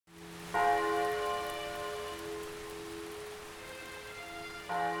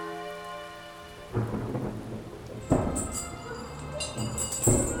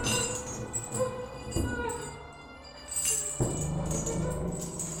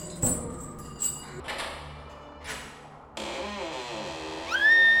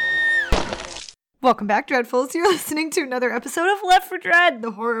Welcome back, Dreadfuls. You're listening to another episode of Left for Dread, the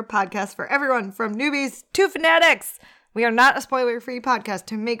horror podcast for everyone from newbies to fanatics. We are not a spoiler-free podcast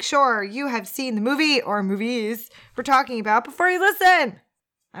to make sure you have seen the movie or movies we're talking about before you listen.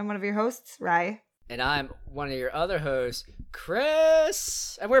 I'm one of your hosts, Rye. And I'm one of your other hosts,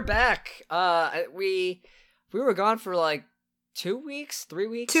 Chris. And we're back. We were gone for like 2 weeks, 3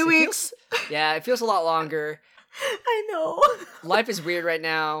 weeks. 2 weeks. It feels a lot longer. I know. Life is weird right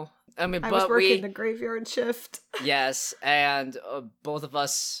now. I was working the graveyard shift. Yes, and both of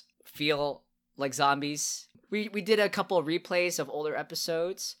us feel like zombies. We did a couple of replays of older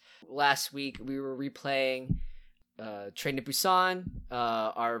episodes. Last week we were replaying Train to Busan,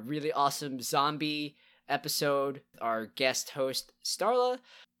 our really awesome zombie episode. Our guest host Starla.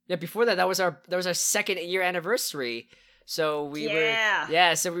 Yeah, before that was our second year anniversary. So we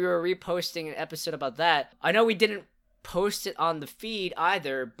were reposting an episode about that. I know we didn't post it on the feed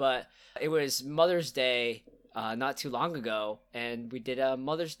either, but it was Mother's Day not too long ago, and we did a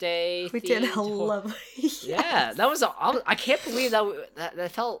Mother's Day. We did a lovely. Yeah, that was. I can't believe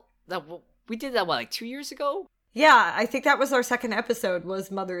that felt that we did that like 2 years ago. Yeah, I think that was our second episode.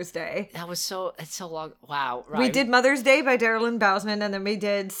 Was Mother's Day. It's so long. Wow. Right. We did Mother's Day by Darylyn Bousman, and then we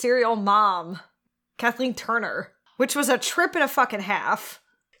did Serial Mom, Kathleen Turner, which was a trip and a fucking half.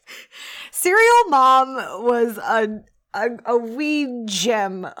 Serial Mom was a wee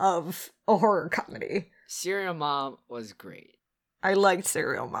gem of a horror comedy. Serial Mom was great. I liked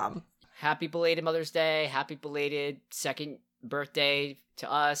Serial Mom. Happy belated Mother's Day. Happy belated second birthday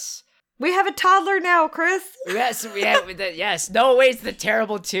to us. We have a toddler now, Chris. Yes, we have. Yes. No, wait, it's the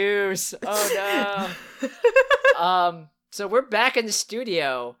terrible twos. Oh, no. So we're back in the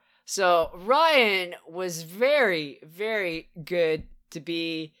studio. So Ryan was very, very good to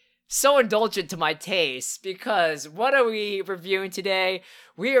be so indulgent to my taste, because what are we reviewing today?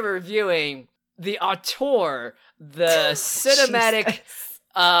 We are reviewing the auteur, the cinematic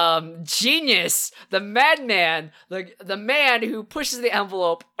genius, the madman, the man who pushes the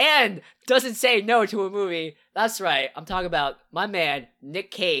envelope and doesn't say no to a movie. That's right, I'm talking about my man, Nic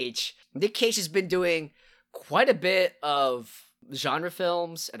Cage. Nic Cage has been doing quite a bit of genre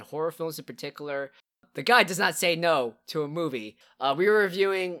films and horror films in particular. The guy does not say no to a movie. We were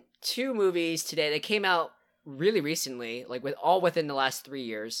reviewing 2 movies today that came out really recently, like within the last 3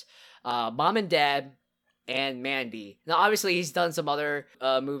 years. Mom and Dad and Mandy. Now, obviously, he's done some other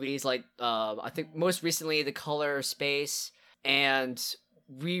movies, like I think most recently, The Color Space, and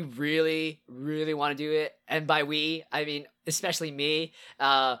we really, really want to do it. And by we, I mean especially me,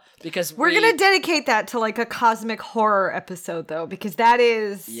 because we're gonna dedicate that to like a cosmic horror episode, though, because that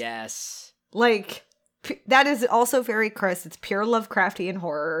is that is also very Chris. It's pure Lovecraftian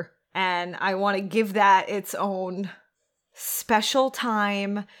horror, and I want to give that its own special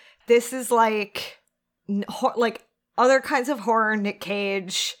time. This is like other kinds of horror Nic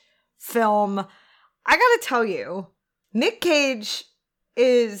Cage film. I gotta tell you, Nic Cage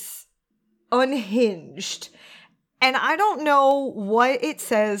is unhinged, and I don't know what it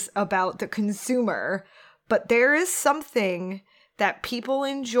says about the consumer, but there is something that people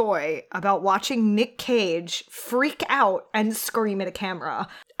enjoy about watching Nic Cage freak out and scream at a camera.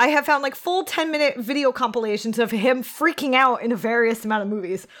 I have found like full 10-minute video compilations of him freaking out in a various amount of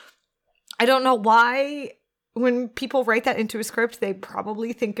movies. I don't know why when people write that into a script, they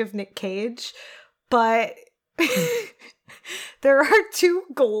probably think of Nic Cage, but there are 2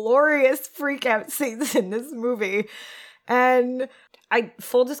 glorious freak out scenes in this movie. And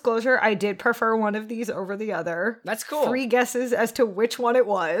full disclosure, I did prefer one of these over the other. That's cool. 3 guesses as to which one it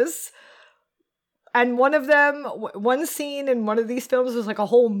was. And one of them, one scene in one of these films was like a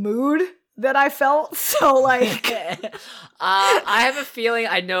whole mood that I felt. So like, I have a feeling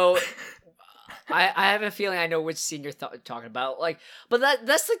I know. I have a feeling I know which scene you're talking about. Like, but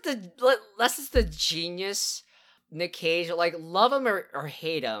that's just the genius Nic Cage. Like, love him or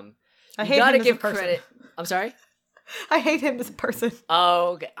hate him. I hate him as a person. Credit. I'm sorry. I hate him as a person.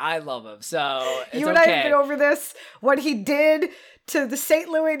 Oh, okay. I love him. So it's you and I have been over this. What he did to the St.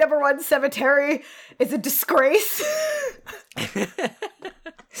 Louis No. 1 cemetery is a disgrace.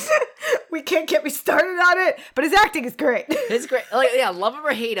 We can't get me started on it, but his acting is great. It's great. Like, yeah, love him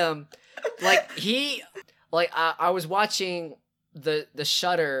or hate him. Like I was watching the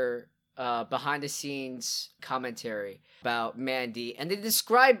Shudder behind the scenes commentary about Mandy, and they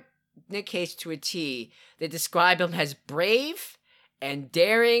describe Nic Cage to a T. They describe him as brave and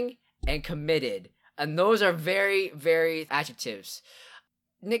daring and committed, and those are very, very adjectives.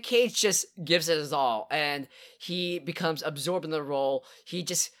 Nic Cage just gives it his all, and he becomes absorbed in the role. He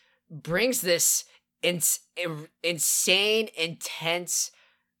just brings this insane, intense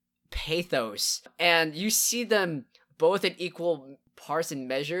pathos. And you see them both in equal parts and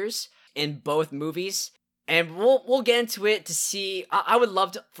measures in both movies. And we'll get into it to see. I would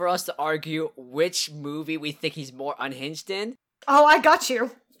love for us to argue which movie we think he's more unhinged in. Oh, I got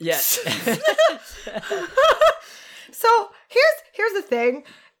you. Yes. So here's the thing.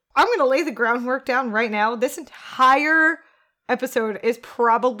 I'm going to lay the groundwork down right now. This entire episode is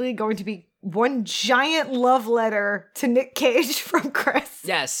probably going to be one giant love letter to Nic Cage from Chris.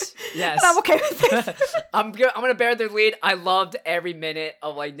 Yes. And I'm okay with it. I'm gonna bear the lead. I loved every minute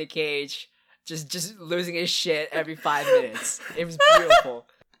of like Nic Cage just losing his shit every 5 minutes. It was beautiful.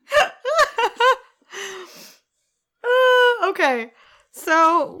 Okay.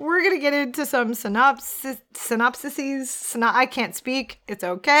 So we're going to get into some synopses. I can't speak. It's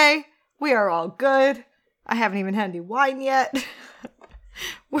okay. We are all good. I haven't even had any wine yet.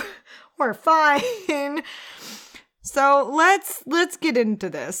 We're fine. So let's get into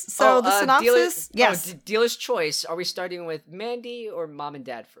this. So the synopsis. Yes. Dealer's choice. Are we starting with Mandy or Mom and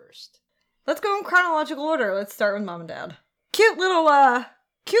Dad first? Let's go in chronological order. Let's start with Mom and Dad. Cute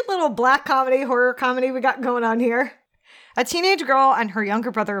little black comedy, horror comedy we got going on here. A teenage girl and her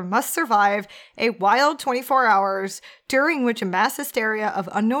younger brother must survive a wild 24 hours during which a mass hysteria of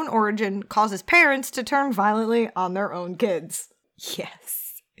unknown origin causes parents to turn violently on their own kids.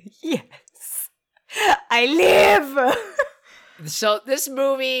 Yes. I live! So this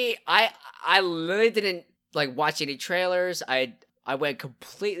movie, I literally didn't like watch any trailers. I went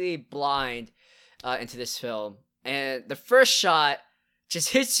completely blind into this film. And the first shot just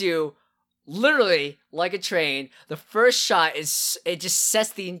hits you literally like a train. The first shot it just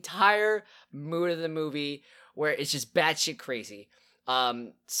sets the entire mood of the movie where it's just batshit crazy.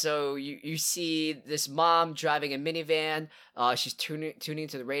 So you see this mom driving a minivan. She's tuning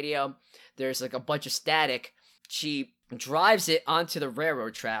to the radio. There's like a bunch of static. She drives it onto the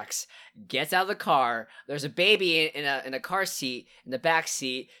railroad tracks, gets out of the car. There's a baby in a car seat in the back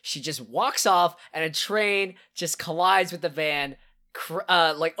seat. She just walks off, and a train just collides with the van.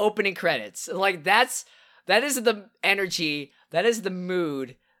 Like opening credits. Like that is the energy, that is the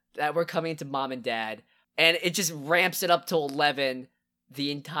mood that we're coming to Mom and Dad, and it just ramps it up to 11 the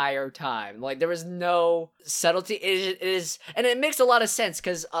entire time. Like there was no subtlety. It is, and it makes a lot of sense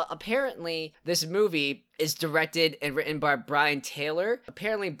because apparently this movie is directed and written by Brian Taylor.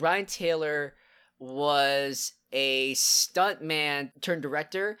 Apparently Brian Taylor was a stuntman turned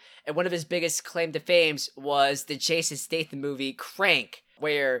director, and one of his biggest claim to fame was the Jason Statham movie Crank,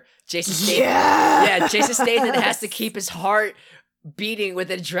 where Jason Statham has to keep his heart beating with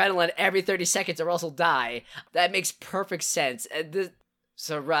adrenaline every 30 seconds or else he'll die. That makes perfect sense. And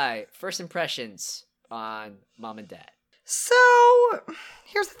so right, first impressions on Mom and Dad. So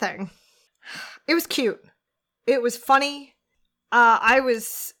here's the thing. It was cute. It was funny. I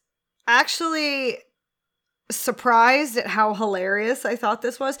was actually surprised at how hilarious I thought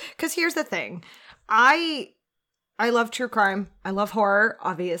this was. Because here's the thing. I love true crime. I love horror,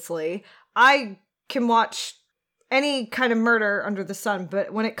 obviously. I can watch any kind of murder under the sun.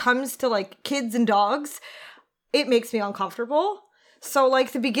 But when it comes to like kids and dogs, it makes me uncomfortable. So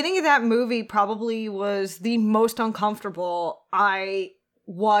like the beginning of that movie probably was the most uncomfortable I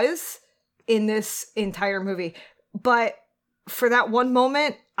was in this entire movie. But for that one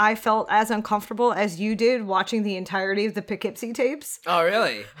moment, I felt as uncomfortable as you did watching the entirety of the Poughkeepsie tapes. Oh,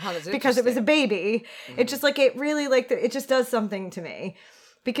 really? Oh, that's because it was a baby. Mm-hmm. It just like, it really like, it just does something to me.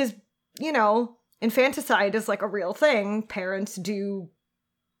 Because, you know, infanticide is like a real thing. Parents do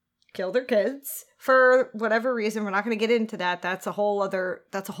kill their kids for whatever reason. We're not going to get into that. That's a whole other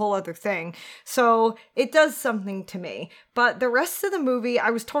thing. So it does something to me. But the rest of the movie,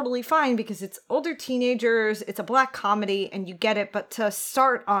 I was totally fine because it's older teenagers, it's a black comedy, and you get it. But to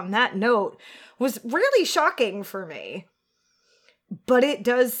start on that note was really shocking for me. But it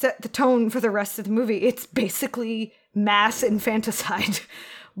does set the tone for the rest of the movie. It's basically mass infanticide,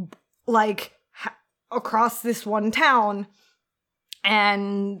 like across this one town.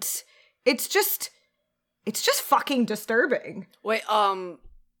 And it's just fucking disturbing. Wait, I'm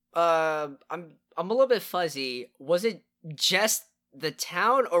a little bit fuzzy. Was it just the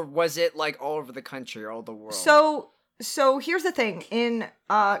town, or was it like all over the country or all the world? So here's the thing. In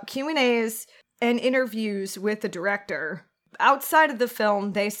Q&As and interviews with the director, outside of the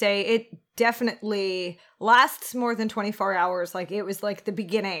film, they say it definitely lasts more than 24 hours. Like it was like the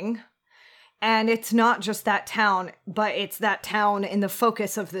beginning. And it's not just that town, but it's that town in the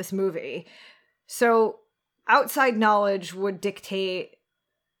focus of this movie. So outside knowledge would dictate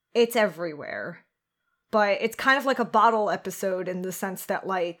it's everywhere. But it's kind of like a bottle episode in the sense that,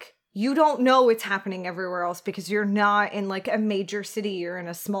 like, you don't know it's happening everywhere else because you're not in like a major city. You're in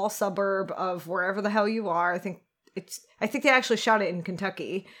a small suburb of wherever the hell you are. I think they actually shot it in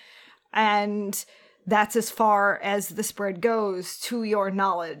Kentucky. And that's as far as the spread goes to your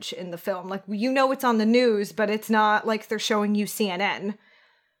knowledge in the film. Like, you know it's on the news, but it's not like they're showing you CNN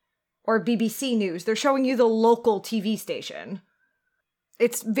or BBC News. They're showing you the local TV station.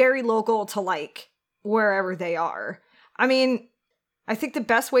 It's very local to, like, wherever they are. I mean, I think the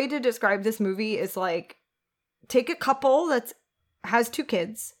best way to describe this movie is, like, take a couple that has 2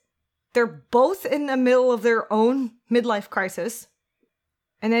 kids. They're both in the middle of their own midlife crisis.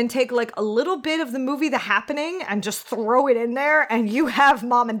 And then take, like, a little bit of the movie The Happening and just throw it in there, and you have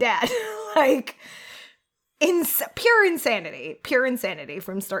mom and dad. Like, pure insanity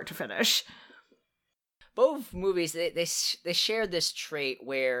from start to finish. Both movies, they share this trait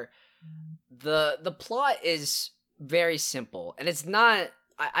where the plot is very simple. And it's not...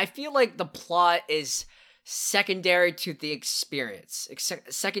 I feel like the plot is secondary to the experience,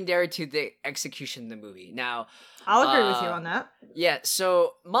 secondary to the execution of the movie. Now, I'll agree with you on that. Yeah,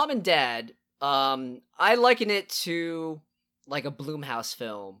 so Mom and Dad, I liken it to like a Blumhouse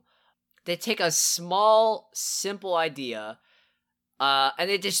film. They take a small, simple idea, and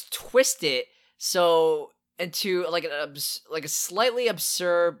they just twist it into like a slightly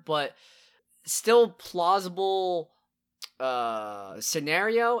absurd but still plausible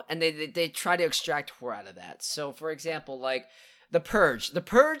scenario, and they try to extract horror out of that. So, for example, like The Purge. The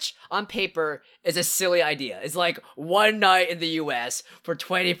Purge on paper is a silly idea. It's like one night in the U.S. for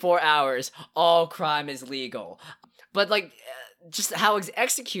 24 hours, all crime is legal. But like, just how it's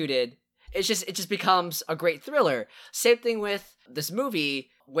executed, it just becomes a great thriller. Same thing with this movie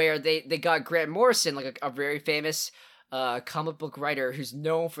where they got Grant Morrison, like a very famous comic book writer who's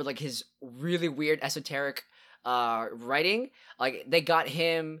known for like his really weird esoteric writing. Like, they got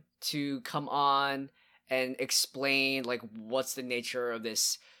him to come on and explain like what's the nature of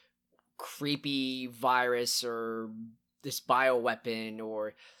this creepy virus or this bioweapon,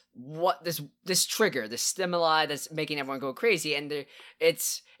 or what this trigger, this stimuli that's making everyone go crazy. And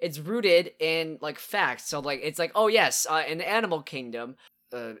it's rooted in like facts. So like, it's like, oh yes, in the animal kingdom,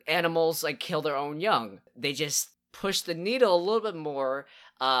 animals like kill their own young. They just pushed the needle a little bit more,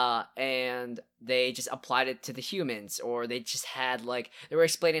 and they just applied it to the humans. Or they just had like, they were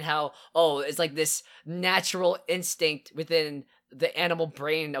explaining how, oh, it's like this natural instinct within the animal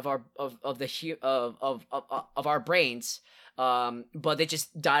brain of our of our brains, but they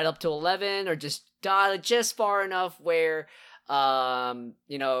just died up to 11, or just died just far enough where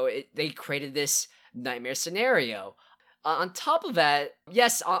they created this nightmare scenario. On top of that,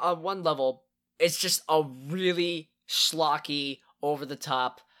 yes, on one level, it's just a really schlocky,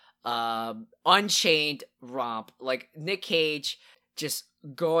 over-the-top, Unchained romp. Like, Nic Cage just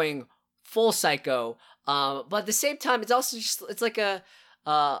going full psycho. But at the same time, it's also just, it's like a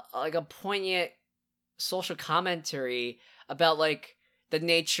poignant social commentary about, like, the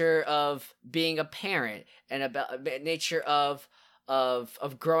nature of being a parent, and about the nature of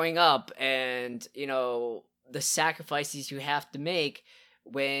growing up, and, the sacrifices you have to make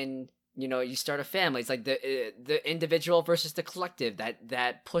when you start a family. It's like the individual versus the collective,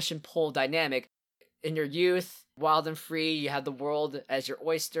 that push and pull dynamic. In your youth, wild and free, you have the world as your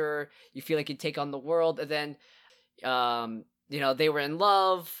oyster. You feel like you take on the world, and then, they were in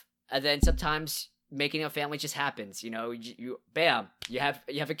love, and then sometimes making a family just happens. You bam, you have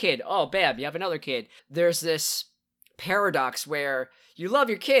a kid. Oh, bam, you have another kid. There's this paradox where you love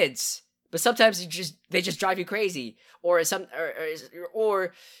your kids, but sometimes they just drive you crazy, or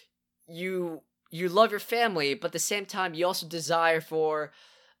you love your family, but at the same time you also desire for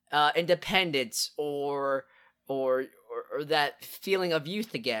independence or that feeling of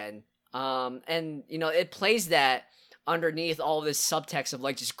youth again. And it plays that underneath all this subtext of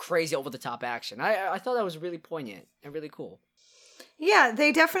like just crazy over the top action. I thought that was really poignant and really cool. Yeah,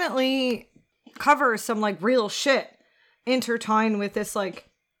 they definitely cover some like real shit intertwined with this like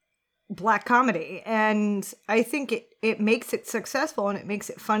black comedy, and I think it makes it successful, and it makes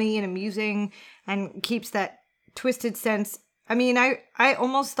it funny and amusing, and keeps that twisted sense. I mean, I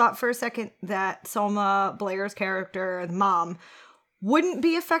almost thought for a second that Selma Blair's character, the mom, wouldn't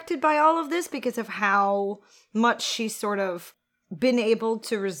be affected by all of this because of how much she's sort of been able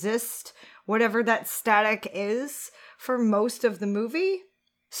to resist whatever that static is for most of the movie.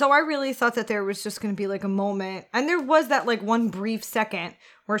 So I really thought that there was just going to be like a moment, and there was that like one brief second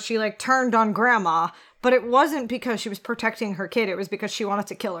where she like turned on grandma, but it wasn't because she was protecting her kid. It was because she wanted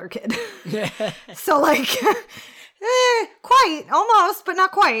to kill her kid. So like, quite, almost, but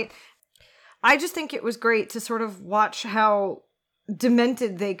not quite. I just think it was great to sort of watch how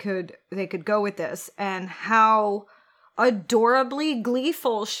demented they could go with this, and how adorably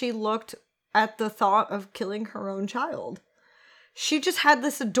gleeful she looked at the thought of killing her own child. She just had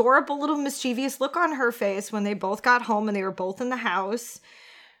this adorable little mischievous look on her face when they both got home and they were both in the house.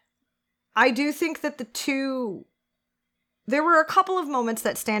 I do think that there were a couple of moments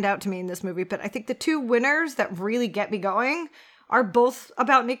that stand out to me in this movie, but I think the two winners that really get me going are both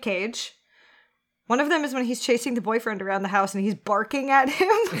about Nic Cage. One of them is when he's chasing the boyfriend around the house and he's barking at him.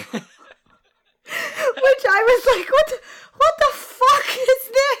 Which I was like, what the fuck is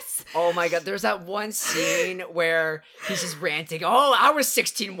this? Oh my god, there's that one scene where he's just ranting, oh, I was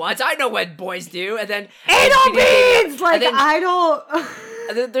 16 once, I know what boys do, and then... Anal beads! Like, I don't...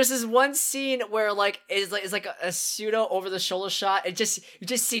 And then there's this one scene where it's like a pseudo over the shoulder shot. You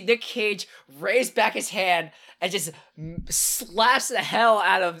just see Nic Cage raise back his hand and just slaps the hell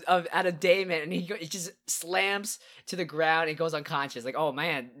out of Damon, and he just slams to the ground and goes unconscious. Like, oh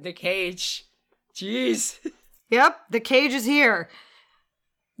man, Nic Cage, jeez. Yep, the cage is here.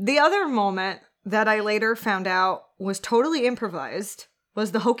 The other moment that I later found out was totally improvised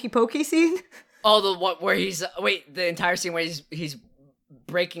was the hokey pokey scene. Oh, the what where the entire scene where he's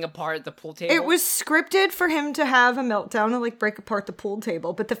breaking apart the pool table? It was scripted for him to have a meltdown and break apart the pool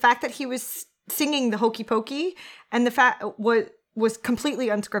table, but the fact that he was singing the hokey pokey and the fact was completely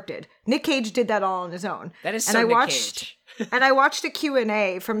unscripted. Nic Cage did that all on his own. That is so Nic Cage. And I watched a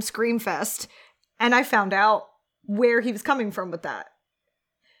Q&A from Screamfest, and I found out where he was coming from with that.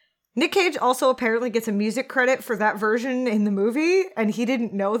 Nic Cage also apparently gets a music credit for that version in the movie, and he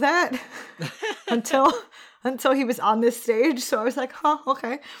didn't know that until he was on this stage. So I was like, huh,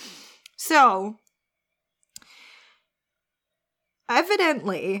 okay. So,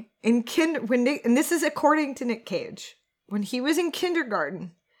 evidently, and this is according to Nic Cage, when he was in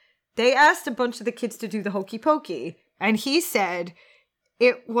kindergarten, they asked a bunch of the kids to do the hokey pokey, and he said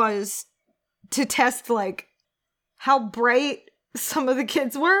it was to test, how bright some of the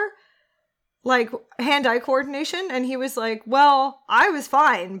kids were, hand-eye coordination, and he was like, well, I was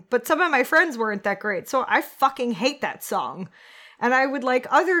fine, but some of my friends weren't that great, so I fucking hate that song. And I would like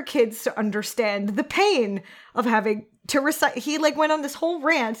other kids to understand the pain of having to recite. He went on this whole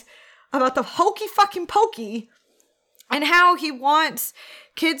rant about the hokey fucking pokey and how he wants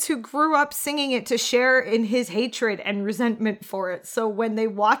kids who grew up singing it to share in his hatred and resentment for it. So when they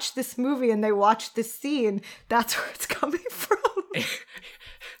watch this movie and they watch this scene, that's where it's coming from.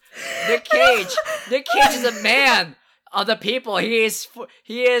 Nic Cage is a man of the people. He is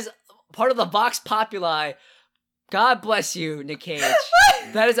part of the Vox Populi. God bless you, Nic Cage.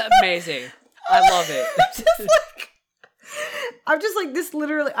 That is amazing. I love it. I'm just like this.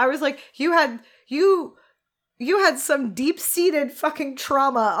 Literally, I was like, you had some deep-seated fucking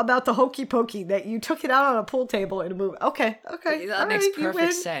trauma about the hokey pokey that you took it out on a pool table in a movie. Okay. That makes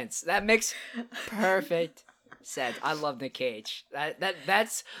perfect sense. That makes perfect sense. I love Nic Cage.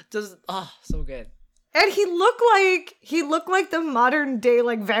 That's just so good. And he looked like the modern day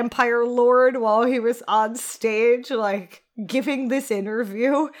vampire lord while he was on stage giving this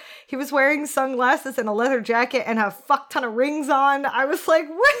interview. He was wearing sunglasses and a leather jacket and a fuck ton of rings on. I was like,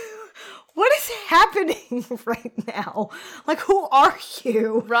 what is happening right now? Who are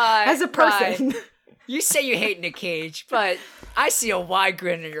you as a person? Right. You say you hate Nic Cage, but I see a wide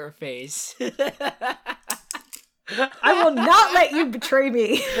grin on your face. I will not let you betray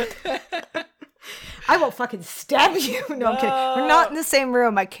me. I will fucking stab you. No, I'm kidding. We're not in the same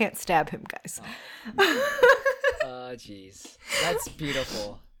room. I can't stab him, guys. Oh, jeez. That's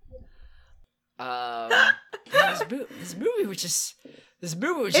beautiful. This movie was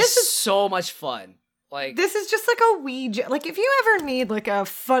just so much fun. This is just a Ouija. If you ever need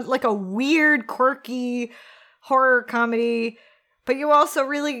a weird, quirky horror comedy, but you also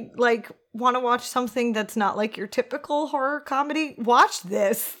really want to watch something that's not your typical horror comedy, watch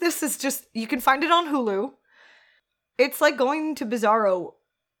this. This is just, you can find it on Hulu. It's going to Bizarro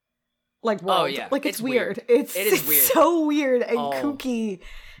world. Oh yeah, it's weird. It is weird. So weird and kooky.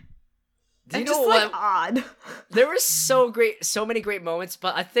 Do you know what? Odd. There were so many great moments,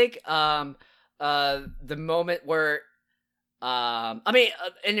 but I think the moment where and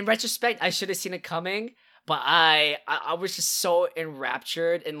in retrospect, I should have seen it coming, but I was just so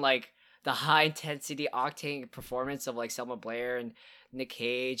enraptured in the high intensity octane performance of Selma Blair and Nic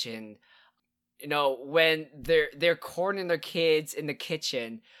Cage, and when they're cornering their kids in the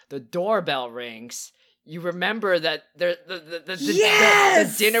kitchen, the doorbell rings. You remember that the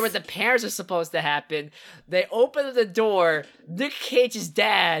dinner with the parents are supposed to happen. They open the door. Nic Cage's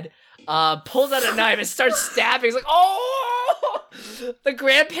dad pulls out a knife and starts stabbing. He's like, oh! the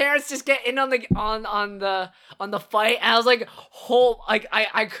grandparents just get in on the fight, and I was like,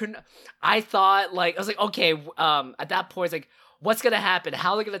 I couldn't. I thought like I was like, okay, at that point, it's like, what's gonna happen?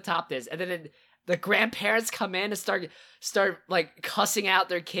 How are they gonna top this? And then the grandparents come in and start like cussing out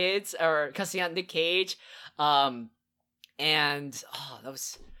their kids or cussing out Nic Cage, and that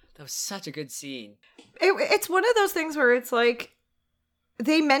was such a good scene. It's one of those things where it's like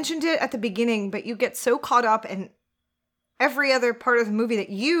they mentioned it at the beginning, but you get so caught up in every other part of the movie that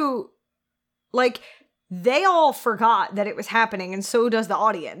you like. They all forgot that it was happening, and so does the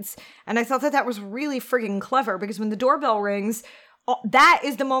audience. And I thought that was really friggin' clever, because when the doorbell rings, that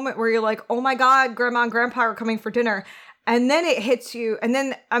is the moment where you're like, oh my God, Grandma and Grandpa are coming for dinner. And then it hits you. And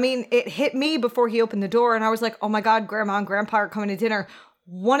then, I mean, it hit me before he opened the door. And I was like, oh my God, Grandma and Grandpa are coming to dinner.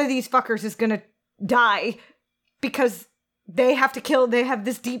 One of these fuckers is going to die because they have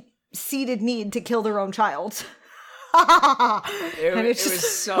this deep-seated need to kill their own child. It was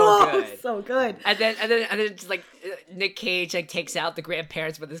so good. So good. And then it's like Nic Cage like takes out the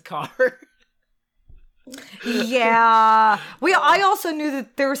grandparents with his car. Yeah. I also knew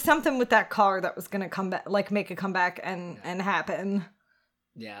that there was something with that car that was gonna come back, like make a comeback and happen.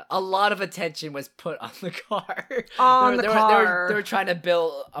 Yeah, a lot of attention was put on the car. They were trying to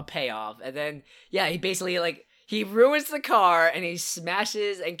build a payoff, and then he basically like he ruins the car and he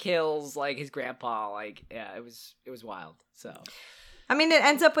smashes and kills like his grandpa. Like it was wild. So, I mean, it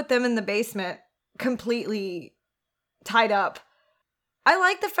ends up with them in the basement, completely tied up. I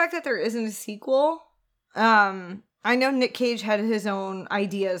like the fact that there isn't a sequel. I know Nic Cage had his own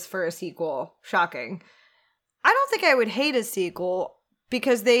ideas for a sequel. Shocking. I don't think I would hate a sequel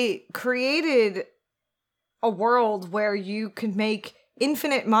because they created a world where you could make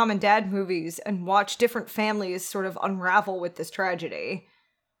infinite mom and dad movies and watch different families sort of unravel with this tragedy.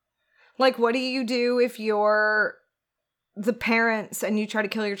 Like, what do you do if you're the parents and you try to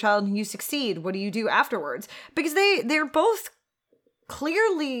kill your child and you succeed? What do you do afterwards? Because they're both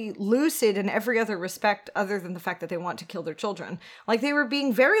clearly lucid in every other respect other than the fact that they want to kill their children. Like, they were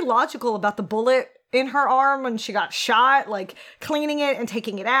being very logical about the bullet in her arm when she got shot, like cleaning it and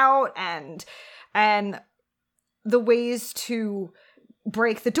taking it out, and the ways to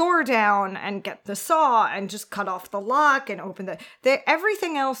break the door down and get the saw and just cut off the lock and open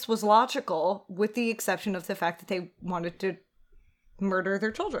everything else was logical, with the exception of the fact that they wanted to murder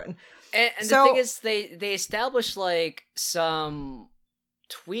their children. And the thing is, they established like some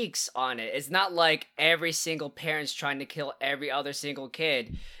tweaks on it. It's not like every single parent's trying to kill every other single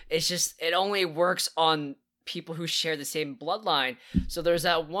kid. It's just, it only works on people who share the same bloodline. So there's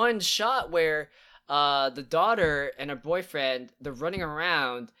that one shot where the daughter and her boyfriend, they're running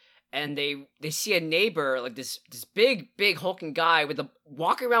around and they see a neighbor, like this big hulking guy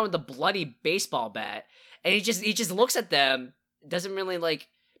walking around with a bloody baseball bat, and he just looks at them, doesn't really like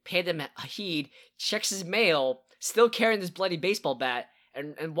pay them heed, checks his mail, still carrying this bloody baseball bat,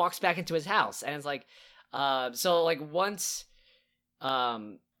 and walks back into his house. And it's like, so like once,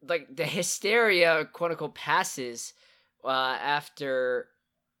 like the hysteria, quote unquote, passes, after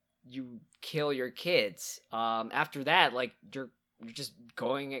you kill your kids, after that, like you're just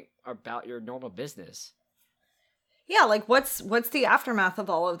going about your normal business. Yeah, like what's the aftermath of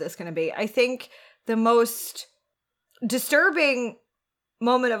all of this going to be? I think the most disturbing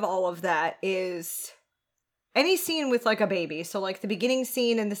moment of all of that is any scene with like a baby. So like the beginning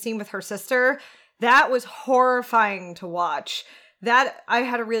scene and the scene with her sister, that was horrifying to watch. That I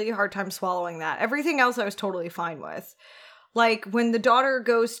had a really hard time swallowing that. Everything else I was totally fine with. Like when the daughter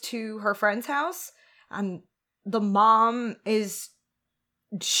goes to her friend's house and the mom is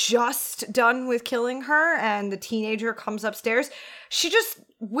just done with killing her and the teenager comes upstairs, she just,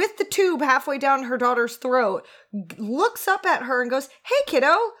 with the tube halfway down her daughter's throat, looks up at her and goes, "Hey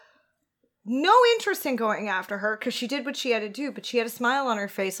kiddo." No interest in going after her because she did what she had to do, but she had a smile on her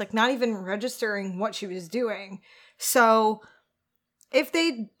face, like not even registering what she was doing. So if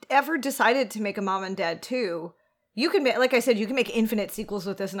they ever decided to make a Mom and Dad 2, you can make, like I said, you can make infinite sequels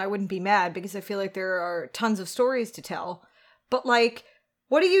with this and I wouldn't be mad because I feel like there are tons of stories to tell. But like,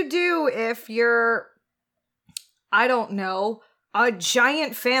 what do you do if you're, I don't know, a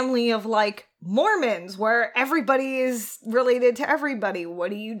giant family of like Mormons where everybody is related to everybody? What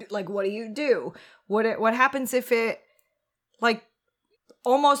do you do? What happens if it like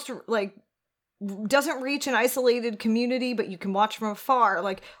almost like doesn't reach an isolated community, but you can watch from afar?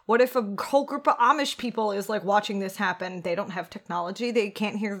 Like, what if a whole group of Amish people is like watching this happen? They don't have technology. They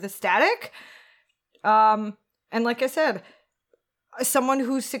can't hear the static. And like I said, someone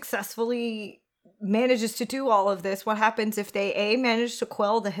who successfully manages to do all of this, what happens if they manage to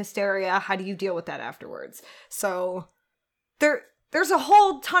quell the hysteria? How do you deal with that afterwards? So there's a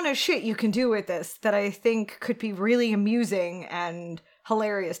whole ton of shit you can do with this that I think could be really amusing and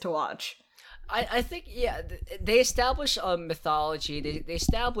hilarious to watch. I think, yeah, they establish a mythology. They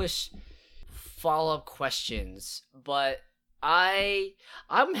establish follow-up questions, but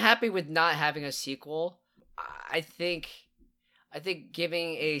I'm happy with not having a sequel. I think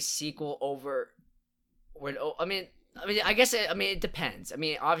giving a sequel over would, I guess it depends. I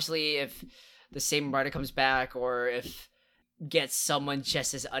mean, obviously if the same writer comes back, or if gets someone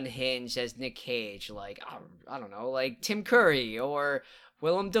just as unhinged as Nic Cage, like I don't know, like Tim Curry or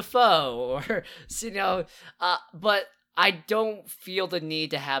Willem Dafoe, or but I don't feel the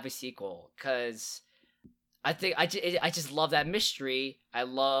need to have a sequel, because I think I just love that mystery. I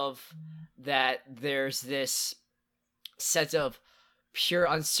love that there's this sense of pure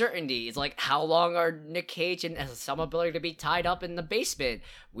uncertainty. It's like, how long are Nic Cage and Selma Blair going to be tied up in the basement?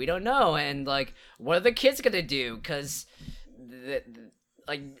 We don't know. And like, what are the kids going to do? Because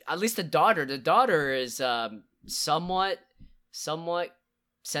like, at least the daughter is somewhat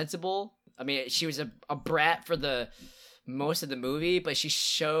sensible. I mean, she was a brat for the most of the movie, but she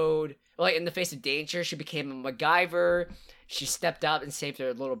showed, like, in the face of danger, she became a MacGyver. She stepped up and saved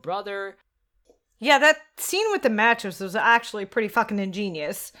her little brother. Yeah, that scene with the mattress was actually pretty fucking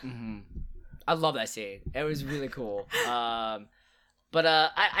ingenious. Mm-hmm. I love that scene. It was really cool. But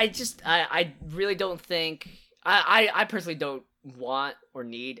I really don't think, I personally don't want or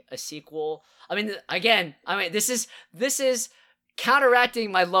need a sequel. I mean, again, this is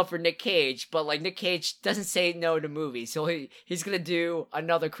counteracting my love for Nic Cage, but like, Nic Cage doesn't say no to movies, so he's gonna do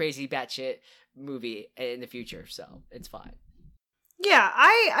another crazy batshit movie in the future, so it's fine. Yeah,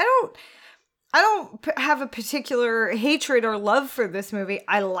 I don't have a particular hatred or love for this movie.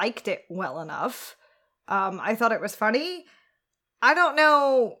 I liked it well enough. I thought it was funny. I don't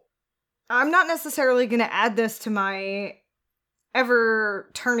know. I'm not necessarily going to add this to my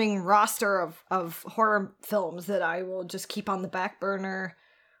ever-turning roster of horror films that I will just keep on the back burner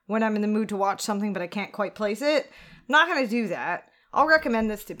when I'm in the mood to watch something, but I can't quite place it. I'm not going to do that. I'll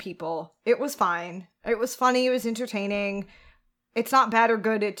recommend this to people. It was fine. It was funny. It was entertaining. It's not bad or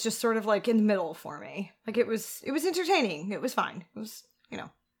good. It's just sort of like in the middle for me. Like, it was entertaining. It was fine. It was,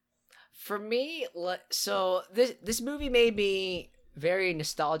 For me, so this movie made me very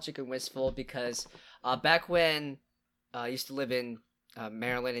nostalgic and wistful, because back when I used to live in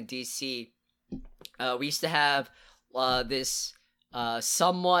Maryland and DC, we used to have this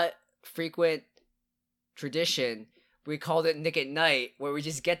somewhat frequent tradition. We called it Nick at Night, where we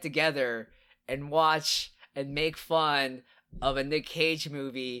just get together and watch and make fun of a Nic Cage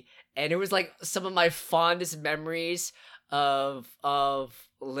movie, and it was like some of my fondest memories of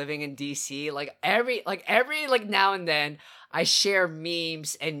living in DC. Like every now and then, I share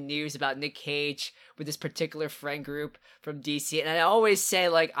memes and news about Nic Cage with this particular friend group from DC, and I always say,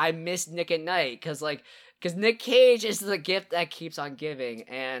 like, I miss Nick at Night, because Nic Cage is the gift that keeps on giving.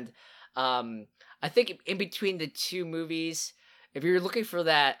 And I think in between the two movies, if you're looking for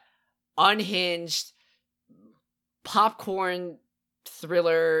that unhinged popcorn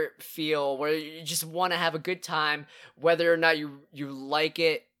thriller feel where you just want to have a good time, whether or not you like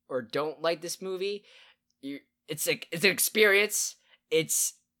it or don't like this movie, it's an experience.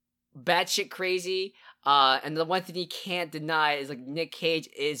 It's batshit crazy, and the one thing you can't deny is, like, Nic Cage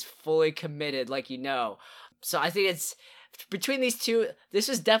is fully committed, so I think it's between these two, this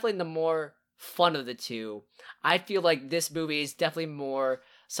is definitely the more fun of the two. I feel like this movie is definitely more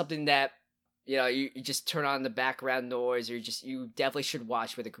something that, you just turn on the background noise, or you definitely should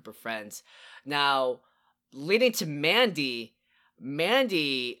watch with a group of friends. Now, leading to Mandy,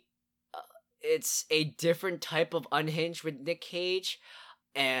 it's a different type of unhinged with Nic Cage,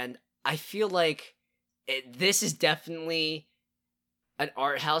 and I feel like this is definitely an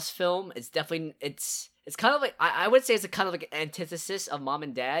art house film. It's definitely, it's kind of like, I would say it's a kind of like an antithesis of Mom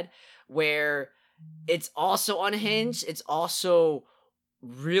and Dad, where it's also unhinged, it's also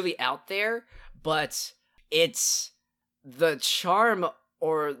really out there, but it's the charm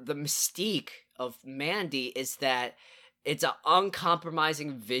or the mystique of Mandy is that it's an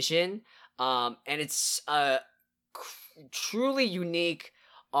uncompromising vision, and it's a truly unique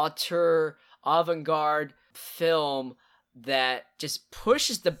auteur avant-garde film that just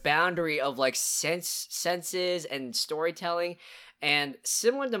pushes the boundary of, like, senses and storytelling. And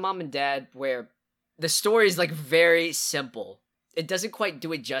similar to Mom and Dad, where the story is, like, very simple, it doesn't quite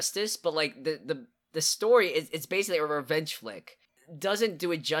do it justice, but, like, the story it's basically a revenge flick. It doesn't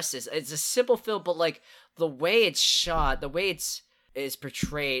do it justice. It's a simple film, but, like, the way it's shot, the way it's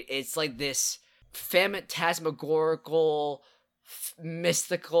portrayed, it's like this phantasmagorical,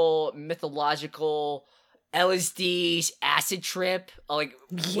 mystical, mythological LSD's acid trip, like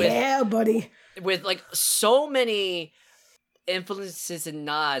buddy. with like so many influences and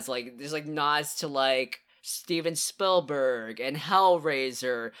nods. Like there's like nods to like Steven Spielberg and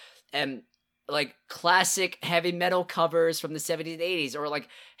Hellraiser and like classic heavy metal covers from the 70s and 80s, or like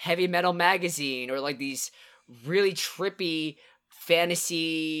Heavy Metal Magazine, or like these really trippy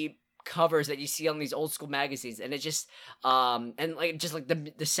fantasy covers that you see on these old school magazines. And it just and like just like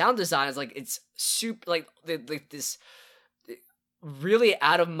the sound design is like, it's super like this really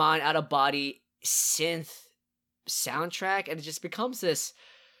out of mind, out of body synth soundtrack, and it just becomes this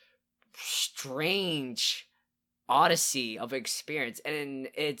strange odyssey of experience. And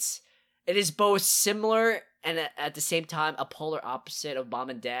it is both similar and at the same time a polar opposite of Mom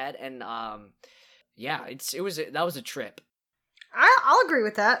and Dad. And yeah, that was a trip. I'll agree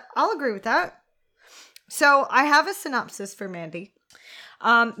with that. So I have a synopsis for Mandy.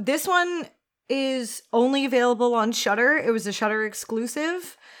 This one is only available on Shudder. It was a Shudder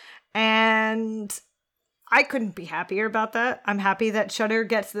exclusive, and I couldn't be happier about that. I'm happy that Shudder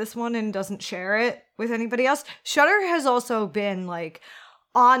gets this one and doesn't share it with anybody else. Shudder has also been like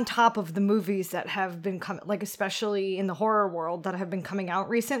on top of the movies that have been coming, like especially in the horror world, that have been coming out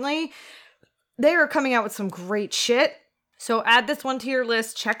recently. They are coming out with some great shit. So add this one to your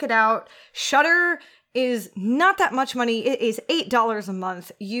list. Check it out. Shudder is not that much money. It is $8 a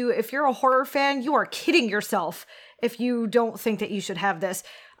month. If you're a horror fan, you are kidding yourself if you don't think that you should have this.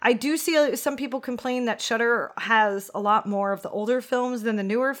 I do see some people complain that Shudder has a lot more of the older films than the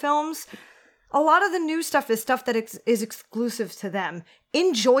newer films. A lot of the new stuff is stuff that is exclusive to them.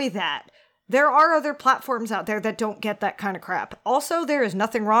 Enjoy that. There are other platforms out there that don't get that kind of crap. Also, there is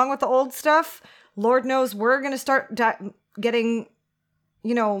nothing wrong with the old stuff. Lord knows we're going to start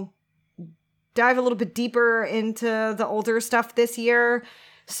dive a little bit deeper into the older stuff this year.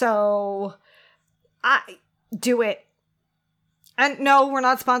 So I do it. And no, we're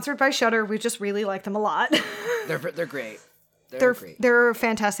not sponsored by Shudder. We just really like them a lot. They're great. They're great. They're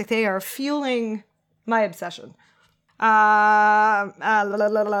fantastic. They are fueling my obsession.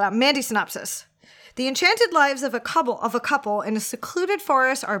 Mandy synopsis. The enchanted lives of a couple in a secluded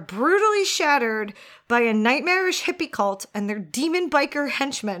forest are brutally shattered by a nightmarish hippie cult and their demon biker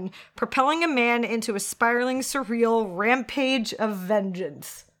henchmen, propelling a man into a spiraling, surreal rampage of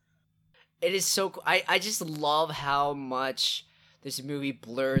vengeance. It is so cool. I just love how much this movie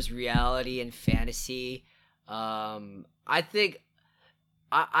blurs reality and fantasy. I think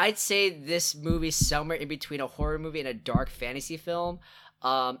I'd say this movie's somewhere in between a horror movie and a dark fantasy film.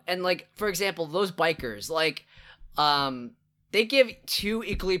 And like, for example, those bikers, like, they give two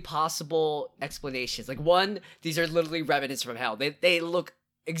equally possible explanations. Like, one, these are literally remnants from hell. They look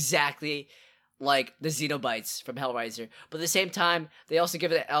exactly like the Xenobites from Hellraiser. But at the same time, they also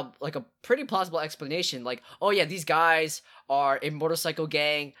give it like a pretty plausible explanation. Like, oh yeah, these guys are a motorcycle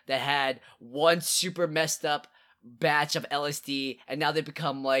gang that had one super messed up batch of LSD, and now they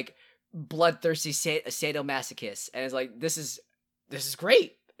become like bloodthirsty sadomasochists. And it's like, this is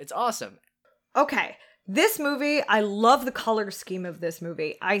great. It's awesome. Okay. This movie, I love the color scheme of this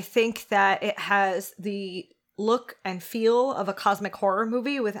movie. I think that it has the look and feel of a cosmic horror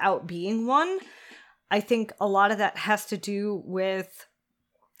movie without being one. I think a lot of that has to do with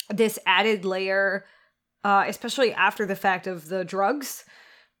this added layer, especially after the fact of the drugs.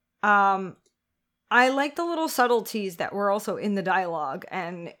 I like the little subtleties that were also in the dialogue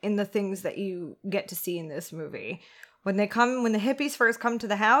and in the things that you get to see in this movie. When the hippies first come to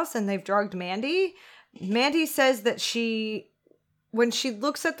the house and they've drugged Mandy says that when she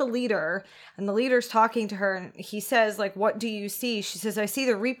looks at the leader and the leader's talking to her and he says, like, what do you see? She says, I see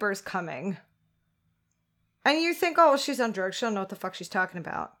the Reapers coming. And you think, oh, she's on drugs. She don't know what the fuck she's talking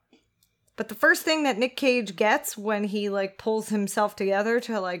about. But the first thing that Nic Cage gets when he, like, pulls himself together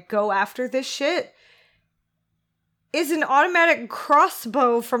to, like, go after this shit is an automatic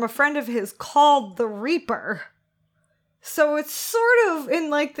crossbow from a friend of his called the Reaper. So it's sort of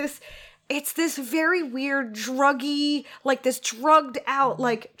in, like, it's this very weird, druggy, like, this drugged out,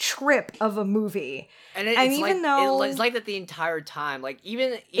 like, trip of a movie. And it's like that the entire time. Like,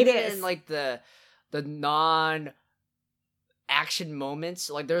 even in, like, the non-action moments,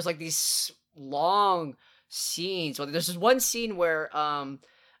 like, there's, like, these long scenes. Well, there's this one scene where,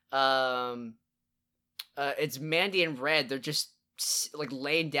 it's Mandy and Red. They're just, like,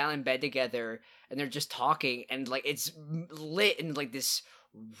 laying down in bed together, and they're just talking, and, like, it's lit in, like, this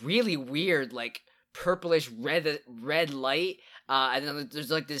really weird, like, purplish red light, and then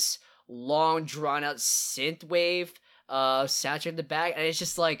there's, like, this long, drawn-out synth wave soundtrack in the back, and it's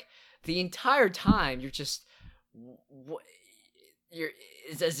just, like, the entire time, you're just,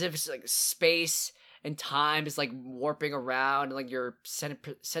 it's as if it's, like, space and time is like warping around, and like your sense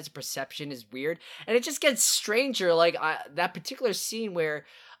of perception is weird, and it just gets stranger. Like that particular scene where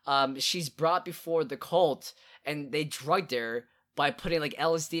she's brought before the cult and they drugged her by putting like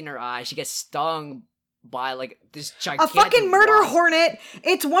LSD in her eye. She gets stung by like this gigantic a fucking murder wasp. hornet.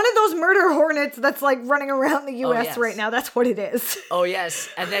 It's one of those murder hornets that's like running around the US yes. right now. That's what it is. Oh yes.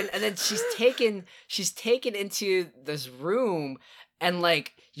 And then she's taken into this room, and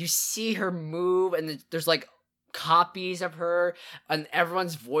like you see her move, and there's like copies of her, and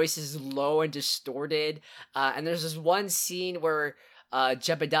everyone's voice is low and distorted. And there's this one scene where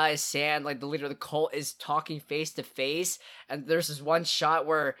Jebediah Sand, like the leader of the cult, is talking face to face, and there's this one shot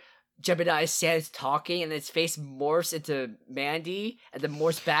where Jebediah Sand is talking, and his face morphs into Mandy, and then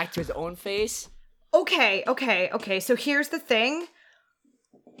morphs back to his own face. Okay. So here's the thing.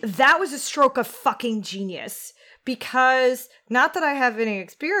 That was a stroke of fucking genius. Because, not that I have any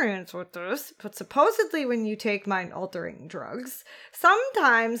experience with this, but supposedly when you take mind-altering drugs,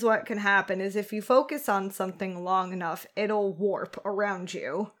 sometimes what can happen is if you focus on something long enough, it'll warp around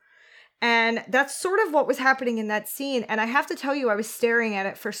you. And that's sort of what was happening in that scene. And I have to tell you, I was staring at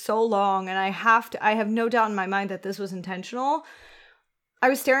it for so long, and I have no doubt in my mind that this was intentional. I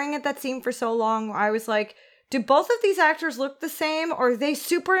was staring at that scene for so long where I was like, do both of these actors look the same? Or are they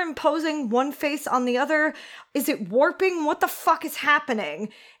superimposing one face on the other? Is it warping? What the fuck is happening?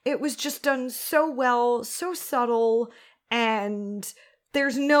 It was just done so well, so subtle, and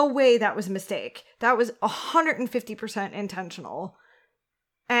there's no way that was a mistake. That was 150% intentional.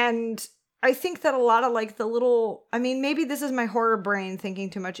 And I think that a lot of like the little, I mean, maybe this is my horror brain thinking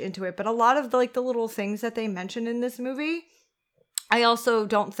too much into it, but a lot of the little things that they mentioned in this movie, I also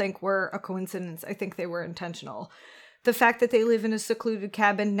don't think were a coincidence. I think they were intentional. The fact that they live in a secluded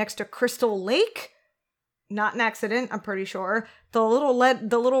cabin next to Crystal Lake, not an accident, I'm pretty sure. The little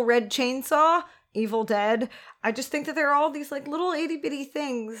red chainsaw, Evil Dead. I just think that there are all these like little itty bitty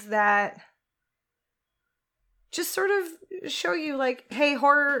things that just sort of show you like, hey,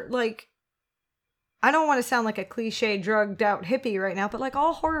 horror, like, I don't want to sound like a cliche drugged out hippie right now, but like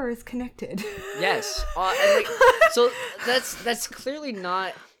all horror is connected. Yes. And like, so that's clearly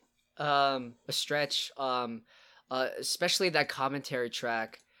not a stretch, especially that commentary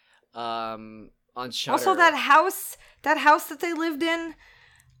track on Shudder. Also that house that they lived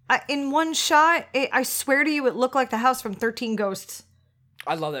in one shot, I swear to you, it looked like the house from 13 Ghosts.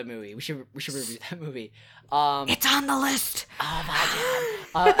 I love that movie. We should review that movie. It's on the list. Oh my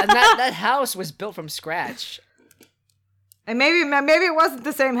god! And that house was built from scratch. And maybe it wasn't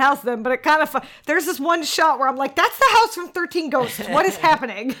the same house then, but it kind of there's this one shot where I'm like, that's the house from 13 Ghosts. What is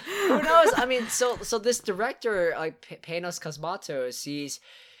happening? Who knows? I mean, so this director, like Panos Cosmatos,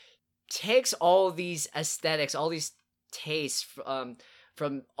 takes all these aesthetics, all these tastes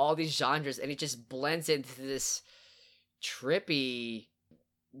from all these genres, and he just blends into this trippy,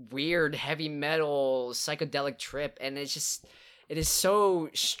 weird heavy metal psychedelic trip, and it is so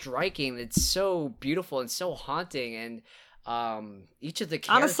striking, it's so beautiful and so haunting, and each of the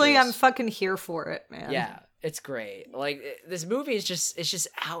characters, honestly, I'm fucking here for it, man. Yeah, it's great. Like this movie is just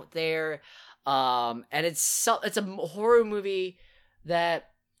out there, and it's a horror movie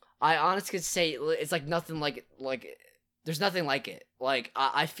that I honestly could say it's like nothing like there's nothing like it. Like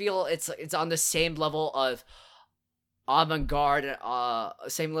I feel it's on the same level of avant-garde,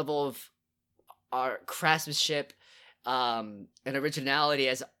 same level of craftsmanship and originality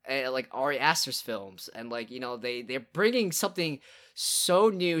as like Ari Aster's films, and like, you know, they're bringing something so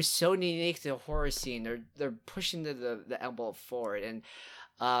new, so unique to the horror scene. They're pushing the envelope forward, and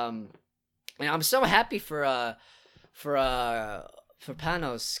I'm so happy for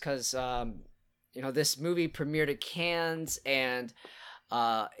Panos, because you know, this movie premiered at Cannes, and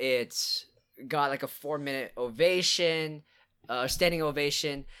it's got like a 4-minute ovation, standing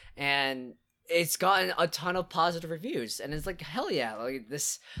ovation, and it's gotten a ton of positive reviews, and it's like, hell yeah, like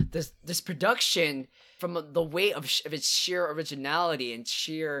this production, from the weight of its sheer originality and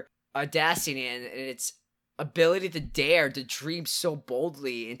sheer audacity, and its ability to dare to dream so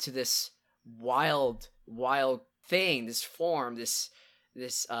boldly into this wild thing, this form, this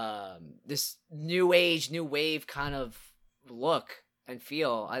new age, new wave kind of look and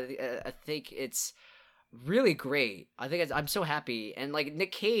feel. I think it's really great. I'm so happy, and like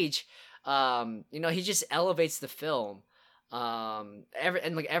Nic Cage, you know, he just elevates the film. All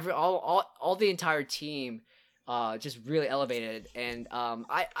the entire team just really elevated, and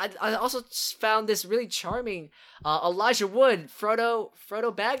I also found this really charming Elijah Wood, Frodo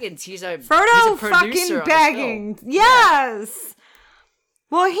Baggins. He's a producer fucking Baggins. Yes.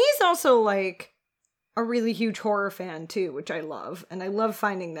 Well, he's also like a really huge horror fan too, which I love, and I love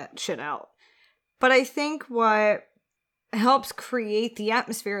finding that shit out. But I think what helps create the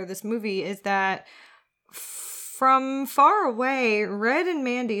atmosphere of this movie is that from far away, Red and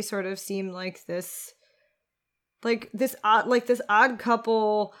Mandy sort of seem like this odd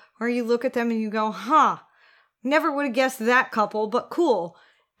couple where you look at them and you go, huh, never would have guessed that couple, but cool.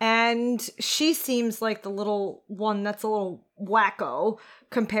 And she seems like the little one that's a little wacko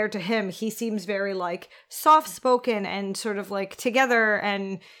compared to him. He seems very like soft-spoken and sort of like together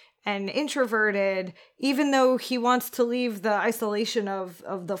and introverted, even though he wants to leave the isolation of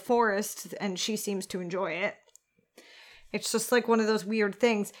the forest, and she seems to enjoy it. It's just like one of those weird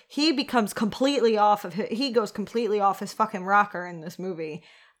things. He goes completely off his fucking rocker in this movie.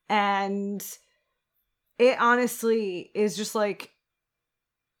 And it honestly is just like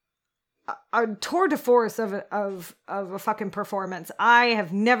a tour de force of a fucking performance. I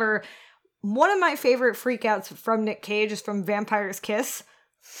have never... One of my favorite freakouts from Nic Cage is from Vampire's Kiss.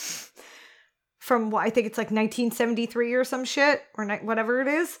 From, I think it's like 1973 or some shit, or whatever it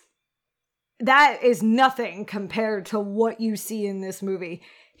is. That is nothing compared to what you see in this movie.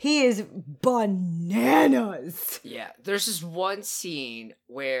 He is bananas. Yeah, there's this one scene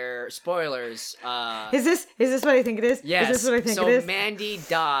where, spoilers, Is this what I think it is? Yes. Is this what I think it is? So Mandy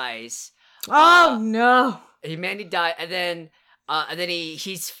dies. Oh no. Mandy died, and then he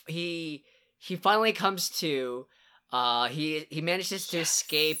finally comes to. He manages to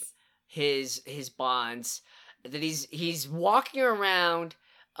escape his bonds. And then he's walking around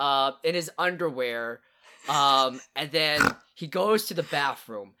in his underwear, and then he goes to the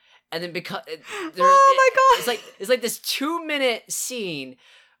bathroom, and then my god, it's like this 2-minute scene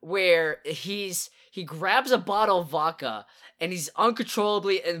where he grabs a bottle of vodka and he's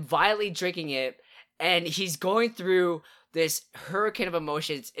uncontrollably and violently drinking it, and he's going through this hurricane of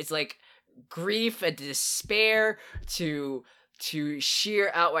emotions. It's like grief and despair to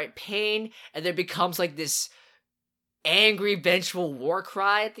sheer outright pain, and then becomes like this angry, vengeful war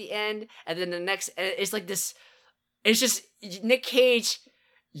cry at the end. And then the next, it's like this, it's just Nic Cage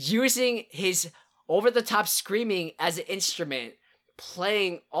using his over-the-top screaming as an instrument,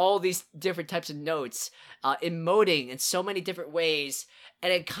 playing all these different types of notes, emoting in so many different ways,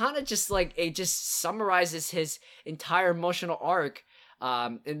 and it kind of just like, it just summarizes his entire emotional arc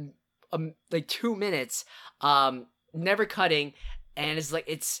in like 2 minutes, never cutting, and it's like,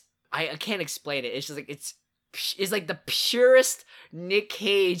 I can't explain it. It's just like, it's like the purest Nic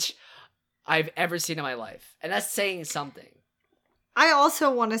Cage I've ever seen in my life. And that's saying something. I also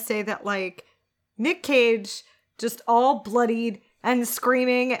want to say that, like, Nic Cage just all bloodied and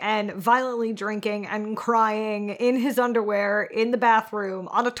screaming and violently drinking and crying in his underwear in the bathroom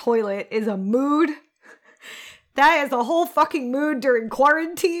on a toilet is a mood. That is a whole fucking mood during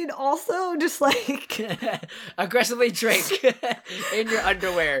quarantine also, just like... Aggressively drink in your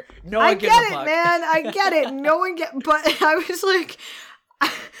underwear. No one gives a fuck. I get it, man. I get it. No one get... But I was like...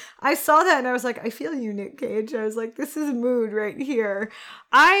 I saw that and I was like, I feel you, Nic Cage. I was like, this is a mood right here.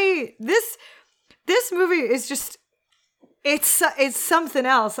 This movie is just... It's something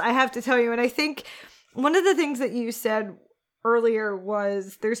else, I have to tell you. And I think one of the things that you said earlier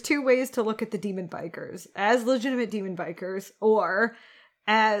was there's two ways to look at the demon bikers: as legitimate demon bikers or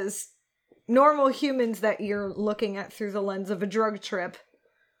as normal humans that you're looking at through the lens of a drug trip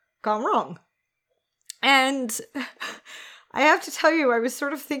gone wrong. And I have to tell you, I was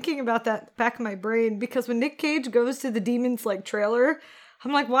sort of thinking about that back in my brain, because when Nic Cage goes to the Demons like trailer,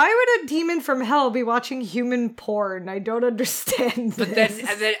 I'm like, why would a demon from hell be watching human porn? I don't understand this. But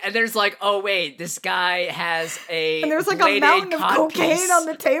then there's like, oh wait, this guy has a and there's like a mountain of cocaine piece on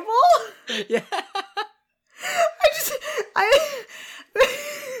the table. Yeah, it's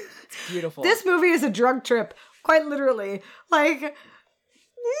beautiful. This movie is a drug trip, quite literally. Like,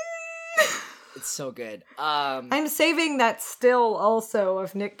 it's so good. I'm saving that still also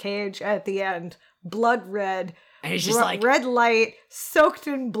of Nic Cage at the end, blood red. And he's just like... red light, soaked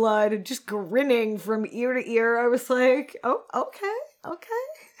in blood, just grinning from ear to ear. I was like, oh, okay.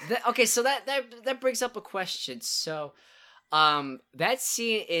 Okay, so that brings up a question. So, that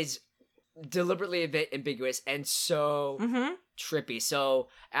scene is deliberately a bit ambiguous and so trippy. So,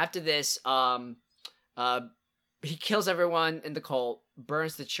 after this, he kills everyone in the cult,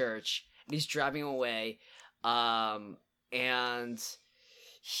 burns the church, and he's driving away, and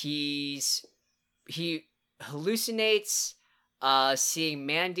he hallucinates seeing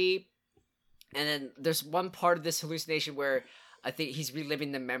Mandy, and then there's one part of this hallucination where I think he's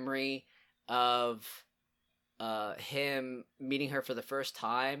reliving the memory of him meeting her for the first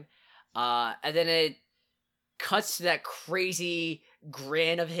time, and then it cuts to that crazy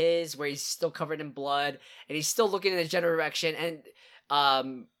grin of his where he's still covered in blood and he's still looking in the general direction,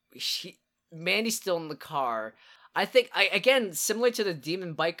 and Mandy's still in the car. I think, again, similar to the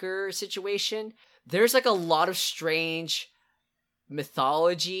demon biker situation, there's like a lot of strange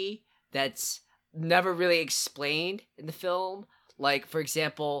mythology that's never really explained in the film. Like, for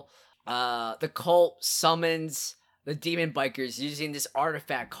example, the cult summons the demon bikers using this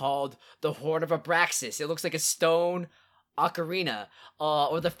artifact called the Horn of Abraxas. It looks like a stone ocarina.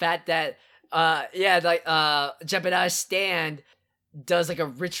 Or the fact that, Jebediah Stand does like a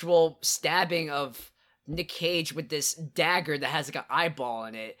ritual stabbing of Nic Cage with this dagger that has like an eyeball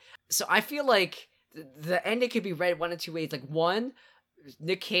in it. So I feel like the ending could be read one of two ways. Like, one,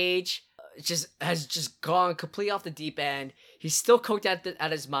 Nic Cage has just gone completely off the deep end. He's still coked out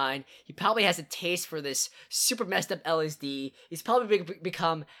of his mind. He probably has a taste for this super messed up LSD. He's probably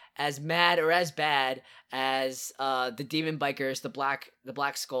become as mad or as bad as the demon bikers, the black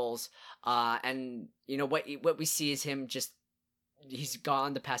skulls. And you know what we see is him just, he's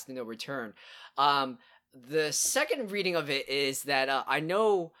gone, the past no return. The second reading of it is that I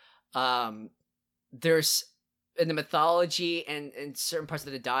know there's, in the mythology and in certain parts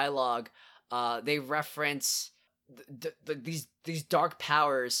of the dialogue, they reference these dark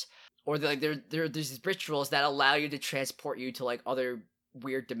powers, or there's these rituals that allow you to transport you to like other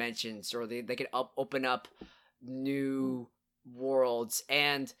weird dimensions, or they can open up new worlds.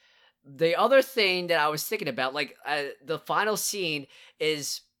 And the other thing that I was thinking about, like the final scene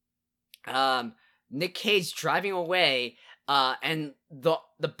is Nic Cage driving away, and the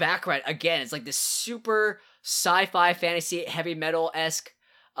background again, it's like this super sci-fi fantasy heavy metal-esque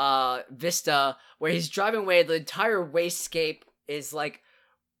vista where he's driving away. The entire wastscape is like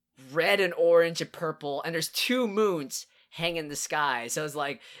red and orange and purple, and there's two moons hanging in the sky. So it's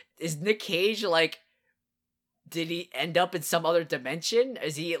like, is Nic Cage like, did he end up in some other dimension?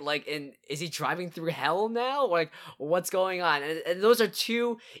 Is he driving through hell now? Like, what's going on? And those are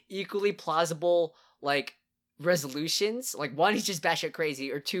two equally plausible like resolutions. Like, one, he's just batshit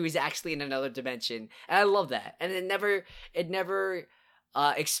crazy, or two, he's actually in another dimension. And I love that. And it never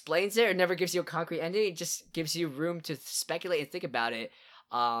explains it, or never gives you a concrete ending. It just gives you room to speculate and think about it.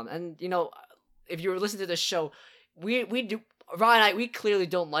 And you know, if you were listening to the show, we do, Ron and I, we clearly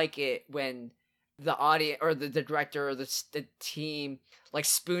don't like it when the audience or the director or the team like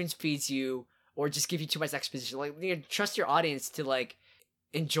spoon feeds you or just give you too much exposition. Like, you know, trust your audience to like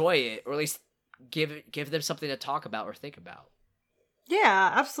enjoy it, or at least give them something to talk about or think about.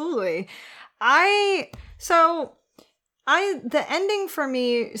 Yeah, absolutely. The ending for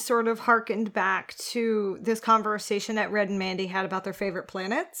me sort of harkened back to this conversation that Red and Mandy had about their favorite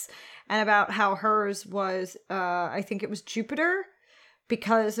planets, and about how hers was, I think it was Jupiter,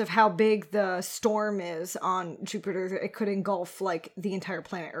 because of how big the storm is on Jupiter. It could engulf like the entire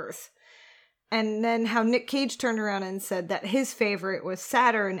planet Earth. And then how Nic Cage turned around and said that his favorite was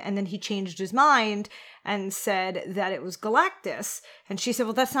Saturn, and then he changed his mind and said that it was Galactus. And she said,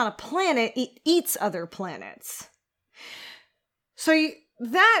 well, that's not a planet, it eats other planets. So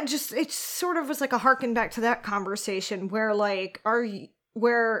it sort of was like a harken back to that conversation where like,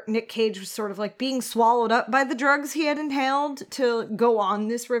 where Nic Cage was sort of like being swallowed up by the drugs he had inhaled to go on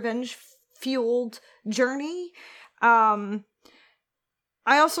this revenge-fueled journey. I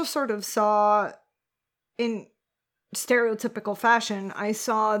also sort of saw, in stereotypical fashion, I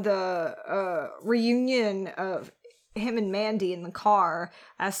saw the reunion of him and Mandy in the car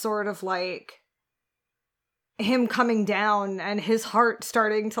as sort of like him coming down and his heart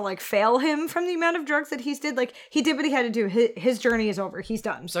starting to like fail him from the amount of drugs that he's did. Like, he did what he had to do. His journey is over. He's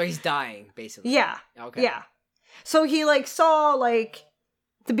done. So he's dying, basically. Yeah. Okay. Yeah. So he like saw like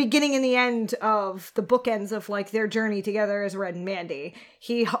the beginning and the end of the bookends of like their journey together as Red and Mandy.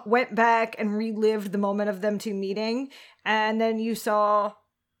 He went back and relived the moment of them two meeting, and then you saw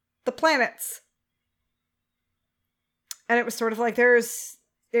the planets. And it was sort of like, there's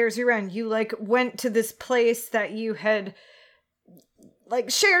your end. You like went to this place that you had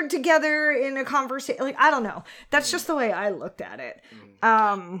like shared together in a conversation. Like, I don't know. That's just the way I looked at it.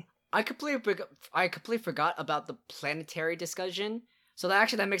 I completely forgot about the planetary discussion. So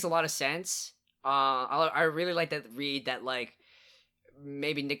that makes a lot of sense. I really like that read that like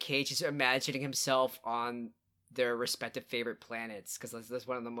maybe Nic Cage is imagining himself on their respective favorite planets, because that's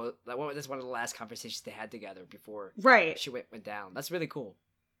one of the last conversations they had together before she went down. That's really cool.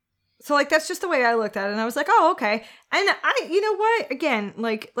 So like that's just the way I looked at it, and I was like, oh, okay. And you know what? Again,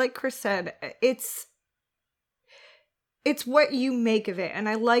 like Chris said, it's what you make of it, and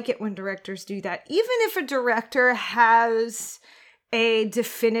I like it when directors do that. Even if a director has a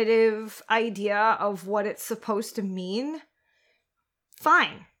definitive idea of what it's supposed to mean,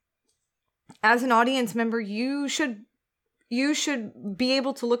 fine. As an audience member, you should you should be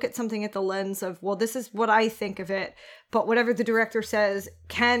able to look at something at the lens of, well, this is what I think of it, but whatever the director says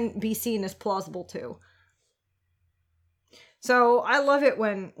can be seen as plausible too. So I love it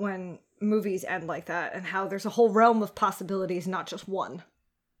when movies end like that, and how there's a whole realm of possibilities, not just one.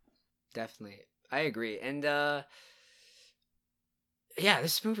 Definitely. I agree. And yeah,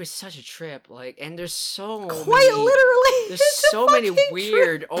 this movie is such a trip. Like, and there's so literally, there's so many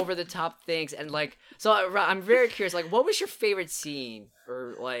weird over the top things, and like, so I'm very curious. Like, what was your favorite scene,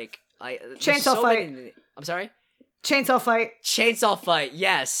 or like, chainsaw fight? I'm sorry. Chainsaw fight. Chainsaw fight.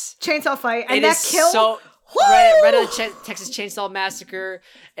 Yes. Chainsaw fight, and it that kill. So right out of Texas Chainsaw Massacre.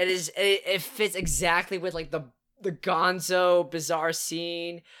 It fits exactly with like the Gonzo bizarre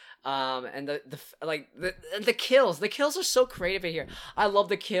scene. And the kills. The kills are so creative in here. I love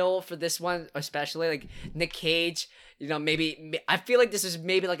the kill for this one, especially like Nic Cage. You know, maybe I feel like this is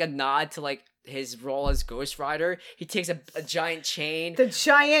maybe like a nod to like his role as Ghost Rider. He takes a giant chain. The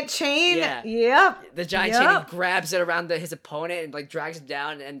giant chain. Yeah. Yep. The giant chain. He grabs it around his opponent and like drags him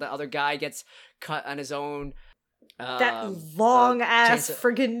down, and the other guy gets cut on his own. That long ass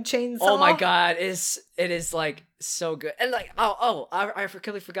friggin' chainsaw. Oh my god, it is like so good. And like I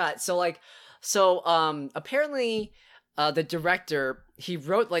completely forgot. Apparently the director, he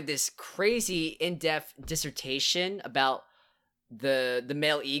wrote like this crazy in-depth dissertation about the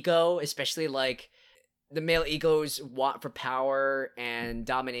male ego, especially like the male ego's want for power and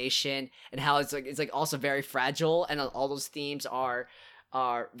domination, and how it's like also very fragile, and all those themes are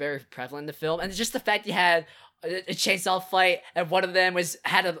very prevalent in the film. And just the fact you had a chainsaw fight, and one of them is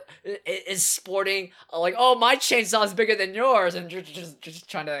sporting like, oh, my chainsaw is bigger than yours, and you're just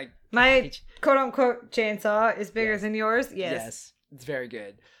trying to like, my quote unquote chainsaw is bigger than yours. Yes, it's very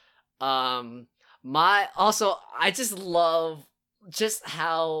good. I just love just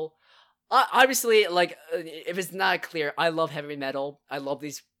how obviously, like, if it's not clear, I love heavy metal. I love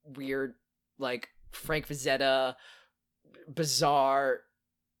these weird like Frank Frazetta bizarre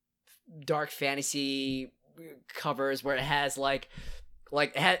dark fantasy covers where it has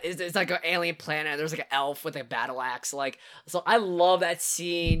it's like an alien planet, and there's like an elf with a battle axe. Like, so I love that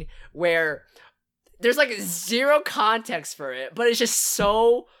scene where there's like zero context for it, but it's just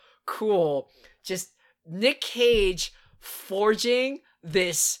so cool. Just Nic Cage forging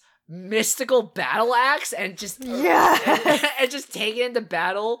this mystical battle axe and just and just taking it into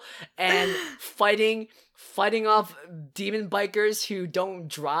battle and fighting off demon bikers who don't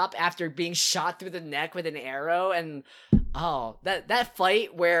drop after being shot through the neck with an arrow. And that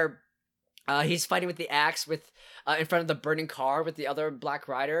fight where he's fighting with the axe with in front of the burning car with the other Black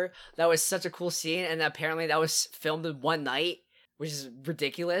Rider, that was such a cool scene. And apparently that was filmed in one night, which is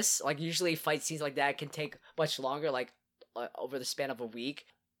ridiculous. Like, usually fight scenes like that can take much longer, like over the span of a week.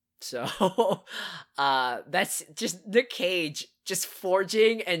 So that's just Nic Cage just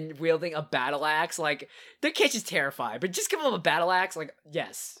forging and wielding a battle axe. Like, Nic Cage is terrifying, but just give him a battle axe, like,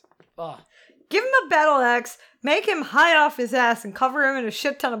 yes. Oh. Give him a battle axe, make him high off his ass, and cover him in a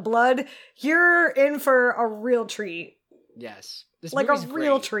shit ton of blood. You're in for a real treat. Yes. This like a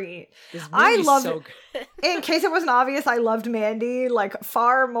real treat. I love it. Good. In case it wasn't obvious, I loved Mandy like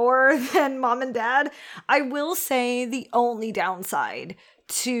far more than Mom and Dad. I will say the only downside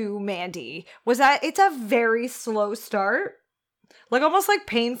to Mandy was that it's a very slow start. Like, almost like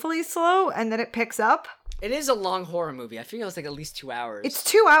painfully slow, and then it picks up. It is a long horror movie. I think it was like at least 2 hours. It's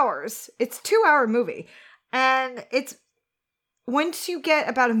 2 hours. It's a 2-hour movie. And it's, once you get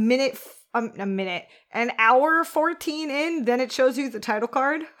about an hour 14 in, then it shows you the title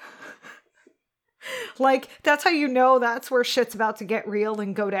card. Like, that's how you know that's where shit's about to get real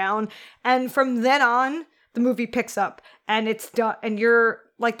and go down. And from then on, the movie picks up, and it's done, and you're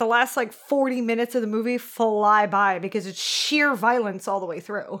like, the last like 40 minutes of the movie fly by because it's sheer violence all the way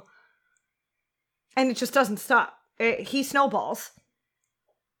through. And it just doesn't stop. He snowballs.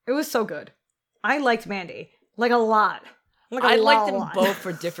 It was so good. I liked Mandy. Like, a lot. I liked them both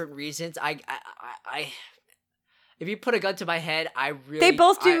for different reasons. I if you put a gun to my head, I really... They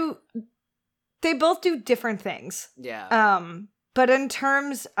both do different things. Yeah. But in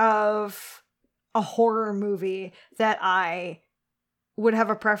terms of a horror movie that I would have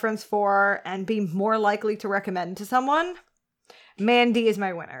a preference for and be more likely to recommend to someone, Mandy is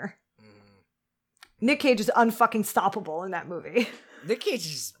my winner. Nic Cage is unfucking stoppable in that movie. Nic Cage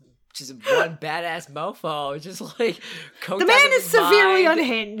is just one badass mofo. Just like, the man is severely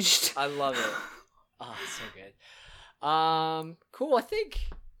unhinged. I love it. Oh, so good. Cool. I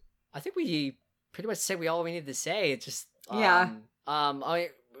think we pretty much said all we needed to say. It's just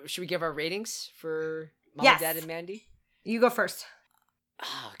should we give our ratings for Mom, Dad, and Mandy? You go first.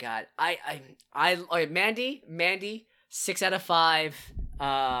 Oh God, I Mandy 6 out of 5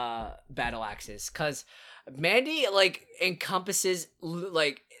 battle axes, because Mandy like encompasses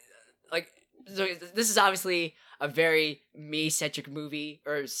like so this is obviously a very me-centric movie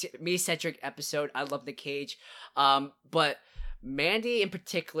or me-centric episode. I love Nic Cage, but Mandy in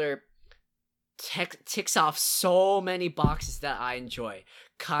particular ticks off so many boxes that I enjoy: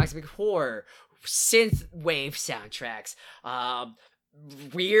 cosmic horror, synth wave soundtracks,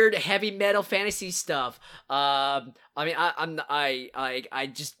 weird heavy metal fantasy stuff. I mean,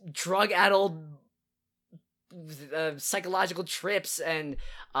 I just drug-addled psychological trips and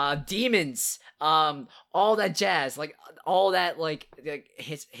demons, all that jazz, like all that like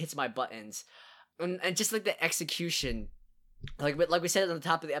hits my buttons, and just like the execution, like we said at the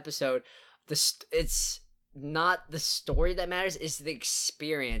top of the episode, it's not the story that matters, it's the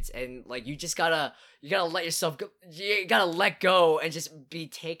experience, and like you gotta let yourself go, you gotta let go and just be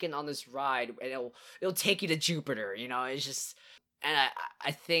taken on this ride, and it'll take you to Jupiter, you know. It's just, and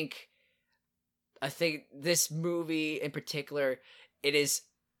I think this movie in particular, it is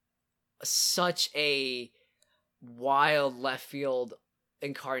such a wild left field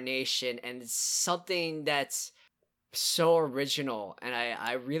incarnation, and it's something that's so original, and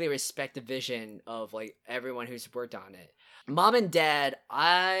I really respect the vision of like everyone who's worked on it. Mom and Dad,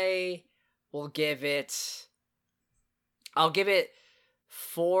 I'll give it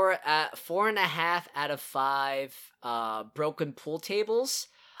 4.5 out of 5 broken pool tables.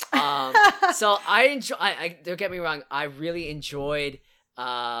 So I don't get me wrong, I really enjoyed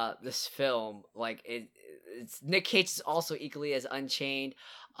this film. Like it's Nic Cage is also equally as unchained.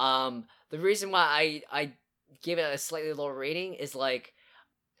 The reason why I give it a slightly lower rating is like,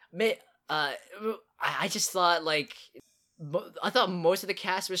 I just thought like, I thought most of the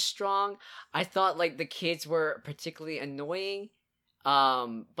cast was strong. I thought like the kids were particularly annoying.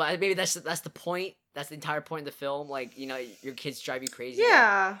 But maybe that's the point. That's the entire point of the film. Like, you know, your kids drive you crazy.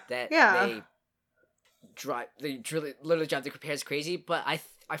 Yeah. They literally drive their parents crazy. But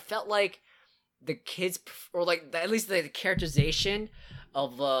I felt like the kids, or like at least the characterization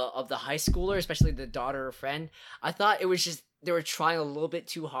of the high schooler, especially the daughter or friend, I thought it was just, they were trying a little bit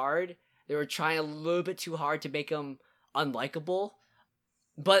too hard. They were trying a little bit too hard to make them unlikable.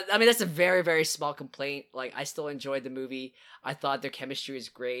 But I mean, that's a very, very small complaint. Like, I still enjoyed the movie. I thought their chemistry was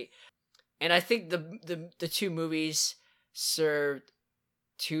great. And I think the two movies served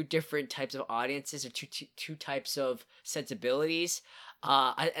two different types of audiences, or two types of sensibilities.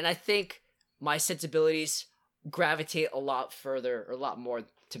 And I think my sensibilities gravitate a lot more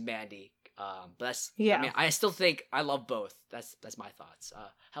to Mandy. But that's, yeah. I mean, I still think I love both. That's my thoughts.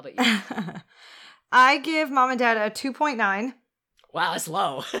 How about you? I give Mom and Dad a 2.9. Wow, that's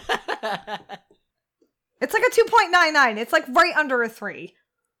low. It's like a 2.99. It's like right under a 3.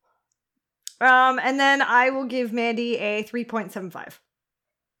 And then I will give Mandy a 3.75.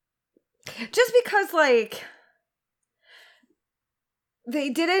 Just because, like,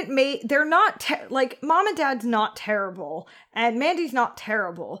 they're not, like, Mom and Dad's not terrible, and Mandy's not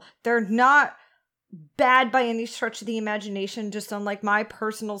terrible. They're not bad by any stretch of the imagination, just on, like, my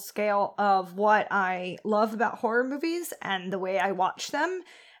personal scale of what I love about horror movies and the way I watch them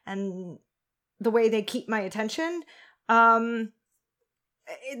and the way they keep my attention.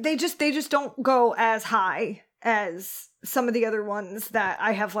 They just don't go as high as some of the other ones that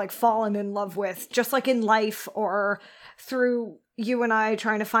I have like fallen in love with, just like in life or through you and I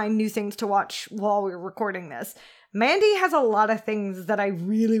trying to find new things to watch while we're recording this. Mandy has a lot of things that I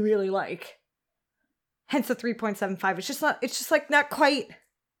really, really like. Hence the 3.75. It's just like not quite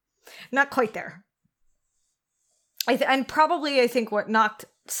there. And probably I think what knocked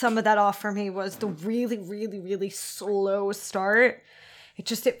some of that off for me was the really, really, really slow start.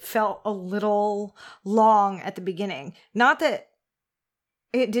 It felt a little long at the beginning. Not that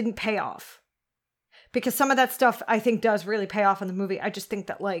it didn't pay off, because some of that stuff I think does really pay off in the movie. I just think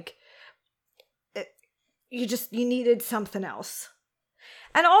that like you needed something else.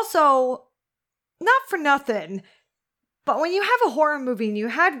 And also, not for nothing, but when you have a horror movie and you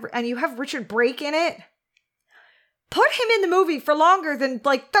have Richard Brake in it, put him in the movie for longer than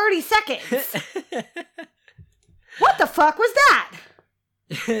like 30 seconds. What the fuck was that?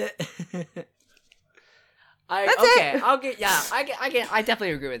 I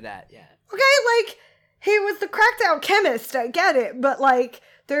definitely agree with that. Yeah. Okay, like he was the cracked out chemist. I get it, but like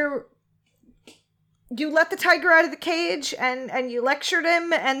you let the tiger out of the cage and you lectured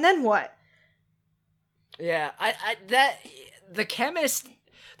him, and then what? Yeah, the chemist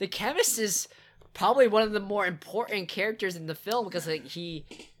is probably one of the more important characters in the film, because like he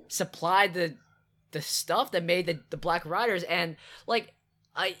supplied the stuff that made the Black Riders, and like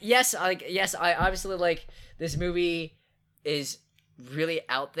I obviously like this movie is really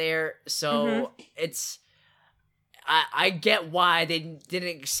out there, so it's I get why they didn't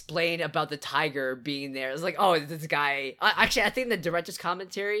explain about the tiger being there. It's like, oh, this guy. Actually, I think the director's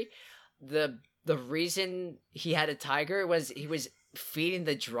commentary, the reason he had a tiger was he was feeding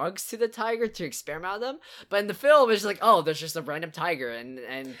the drugs to the tiger to experiment on them. But in the film, it's like, oh, there's just a random tiger,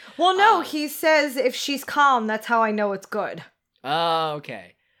 and well, no, he says if she's calm, that's how I know it's good. Oh,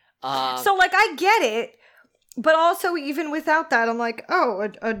 okay. So like, I get it. But also, even without that, I'm like, oh,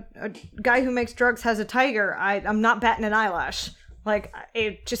 a guy who makes drugs has a tiger. I'm not batting an eyelash. Like,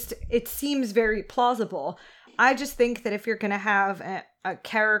 it seems very plausible. I just think that if you're going to have a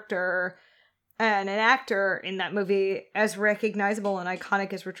character and an actor in that movie as recognizable and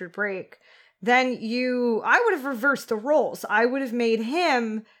iconic as Richard Brake, then I would have reversed the roles. I would have made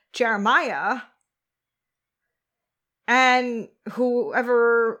him Jeremiah, and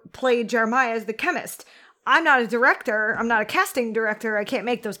whoever played Jeremiah as the chemist. I'm not a director. I'm not a casting director. I can't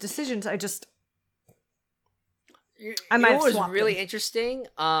make those decisions. I might have was swapped really them. interesting.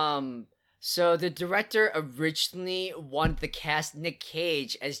 So the director originally wanted to cast Nic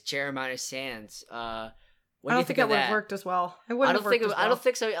Cage as Jeremiah Sands. What do you think that of would that? have worked as well. I don't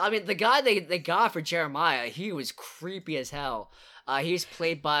think so. I mean, the guy they got for Jeremiah, he was creepy as hell. He's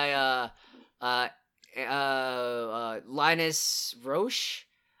played by Linus Roche.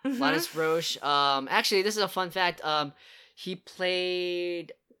 Linus Roche. Actually, this is a fun fact. He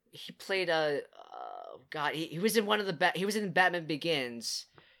played he was in one of the he was in Batman Begins.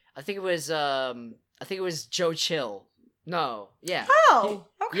 I think it was Joe Chill. No, yeah. Oh,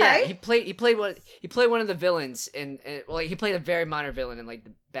 okay. Yeah, he played one of the villains he played a very minor villain in like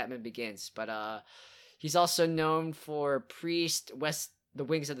the Batman Begins, but he's also known for Priest, The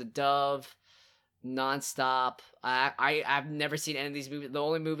Wings of the Dove, Nonstop. I've never seen any of these movies. The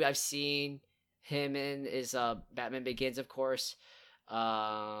only movie I've seen him in is Batman Begins, of course.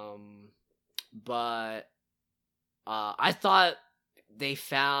 But I thought they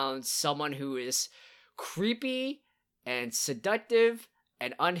found someone who is creepy and seductive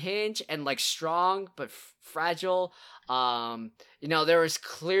and unhinged and like strong but fragile. There was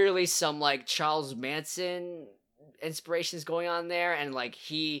clearly some like Charles Manson inspirations going on there, and like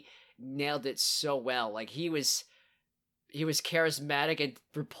he nailed it so well. Like he was charismatic and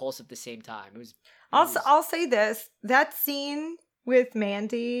repulsive at the same time. I'll say this. That scene with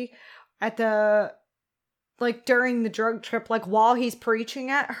Mandy at during the drug trip, like while he's preaching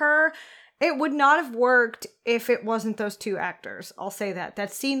at her, it would not have worked if it wasn't those two actors. I'll say that.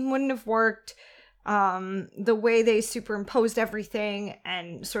 That scene wouldn't have worked. The way they superimposed everything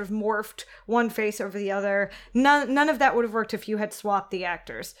and sort of morphed one face over the other, none of that would have worked if you had swapped the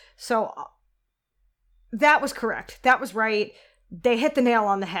actors. So that was correct. That was right. They hit the nail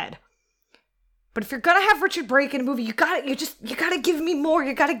on the head. But if you're gonna have Richard Brake in a movie, you gotta give me more.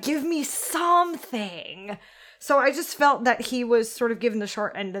 You gotta give me something. So I just felt that he was sort of given the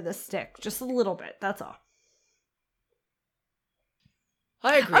short end of the stick, just a little bit. That's all.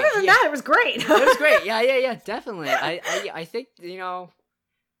 I agree. Other than that, it was great. It was great. Yeah, definitely. I think yeah.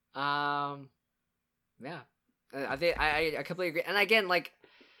 I completely agree. And again, like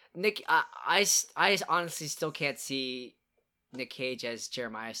Nick, I honestly still can't see Nic Cage as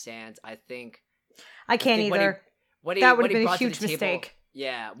Jeremiah Sands. I can't either. That would have been a huge mistake.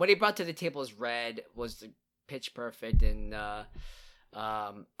 Yeah, what he brought to the table as Red was pitch perfect, and I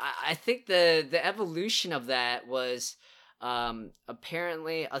think the evolution of that was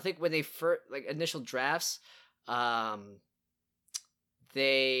apparently, I think when they first like initial drafts,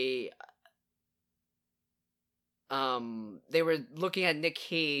 they were looking at Nic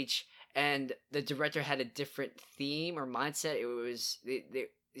Cage, and the director had a different theme or mindset. It was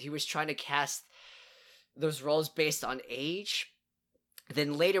he was trying to cast those roles based on age.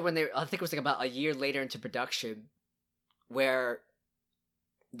 Then later, when I think it was like about a year later into production, where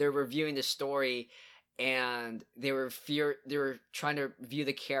they're reviewing the story, and they were trying to view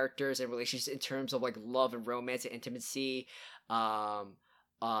the characters and relationships in terms of like love and romance and intimacy, and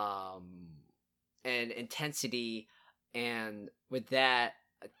intensity. And with that,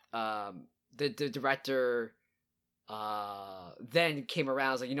 the director then came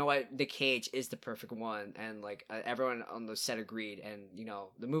around. Was like, you know what, Nic Cage is the perfect one, and like everyone on the set agreed, and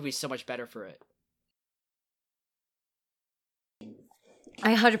the movie's so much better for it.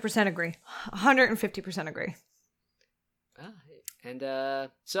 I 100% agree. 150% agree. And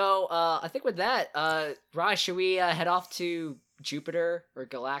so I think with that, Raj, should we head off to Jupiter or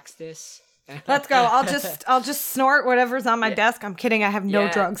Galactus? Let's go. I'll just snort whatever's on my desk. I'm kidding. I have no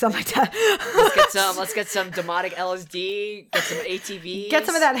drugs on my desk. Let's get some demonic LSD. Get some ATVs. Get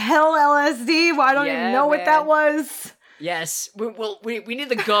some of that hell LSD. Well, I don't even know what that was. Yes, we need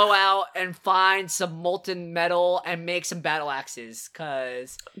to go out and find some molten metal and make some battle axes,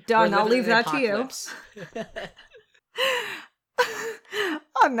 cause done. I'll leave that to you.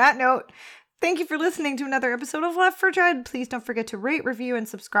 On that note, thank you for listening to another episode of Left for Dead. Please don't forget to rate, review, and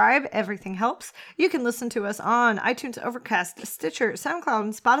subscribe. Everything helps. You can listen to us on iTunes, Overcast, Stitcher, SoundCloud,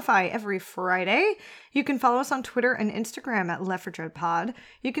 and Spotify every Friday. You can follow us on Twitter and Instagram at Left for Dead Pod.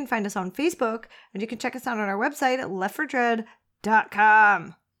 You can find us on Facebook, and you can check us out on our website at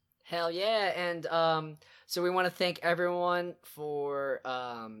leftfordread.com. Hell yeah, and so we want to thank everyone for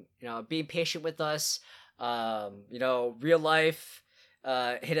being patient with us. Real life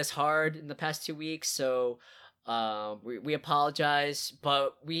hit us hard in the past 2 weeks, so we apologize,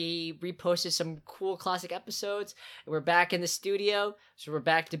 but we reposted some cool classic episodes, and we're back in the studio, so we're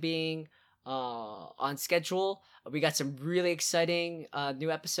back to being on schedule. We got some really exciting new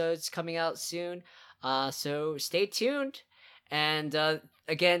episodes coming out soon, so stay tuned. And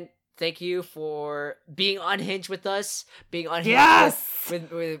again, thank you for being unhinged with us, being unhinged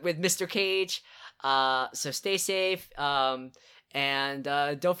with Mr. Cage. So stay safe. And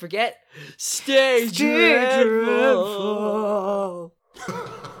don't forget, stay dreadful.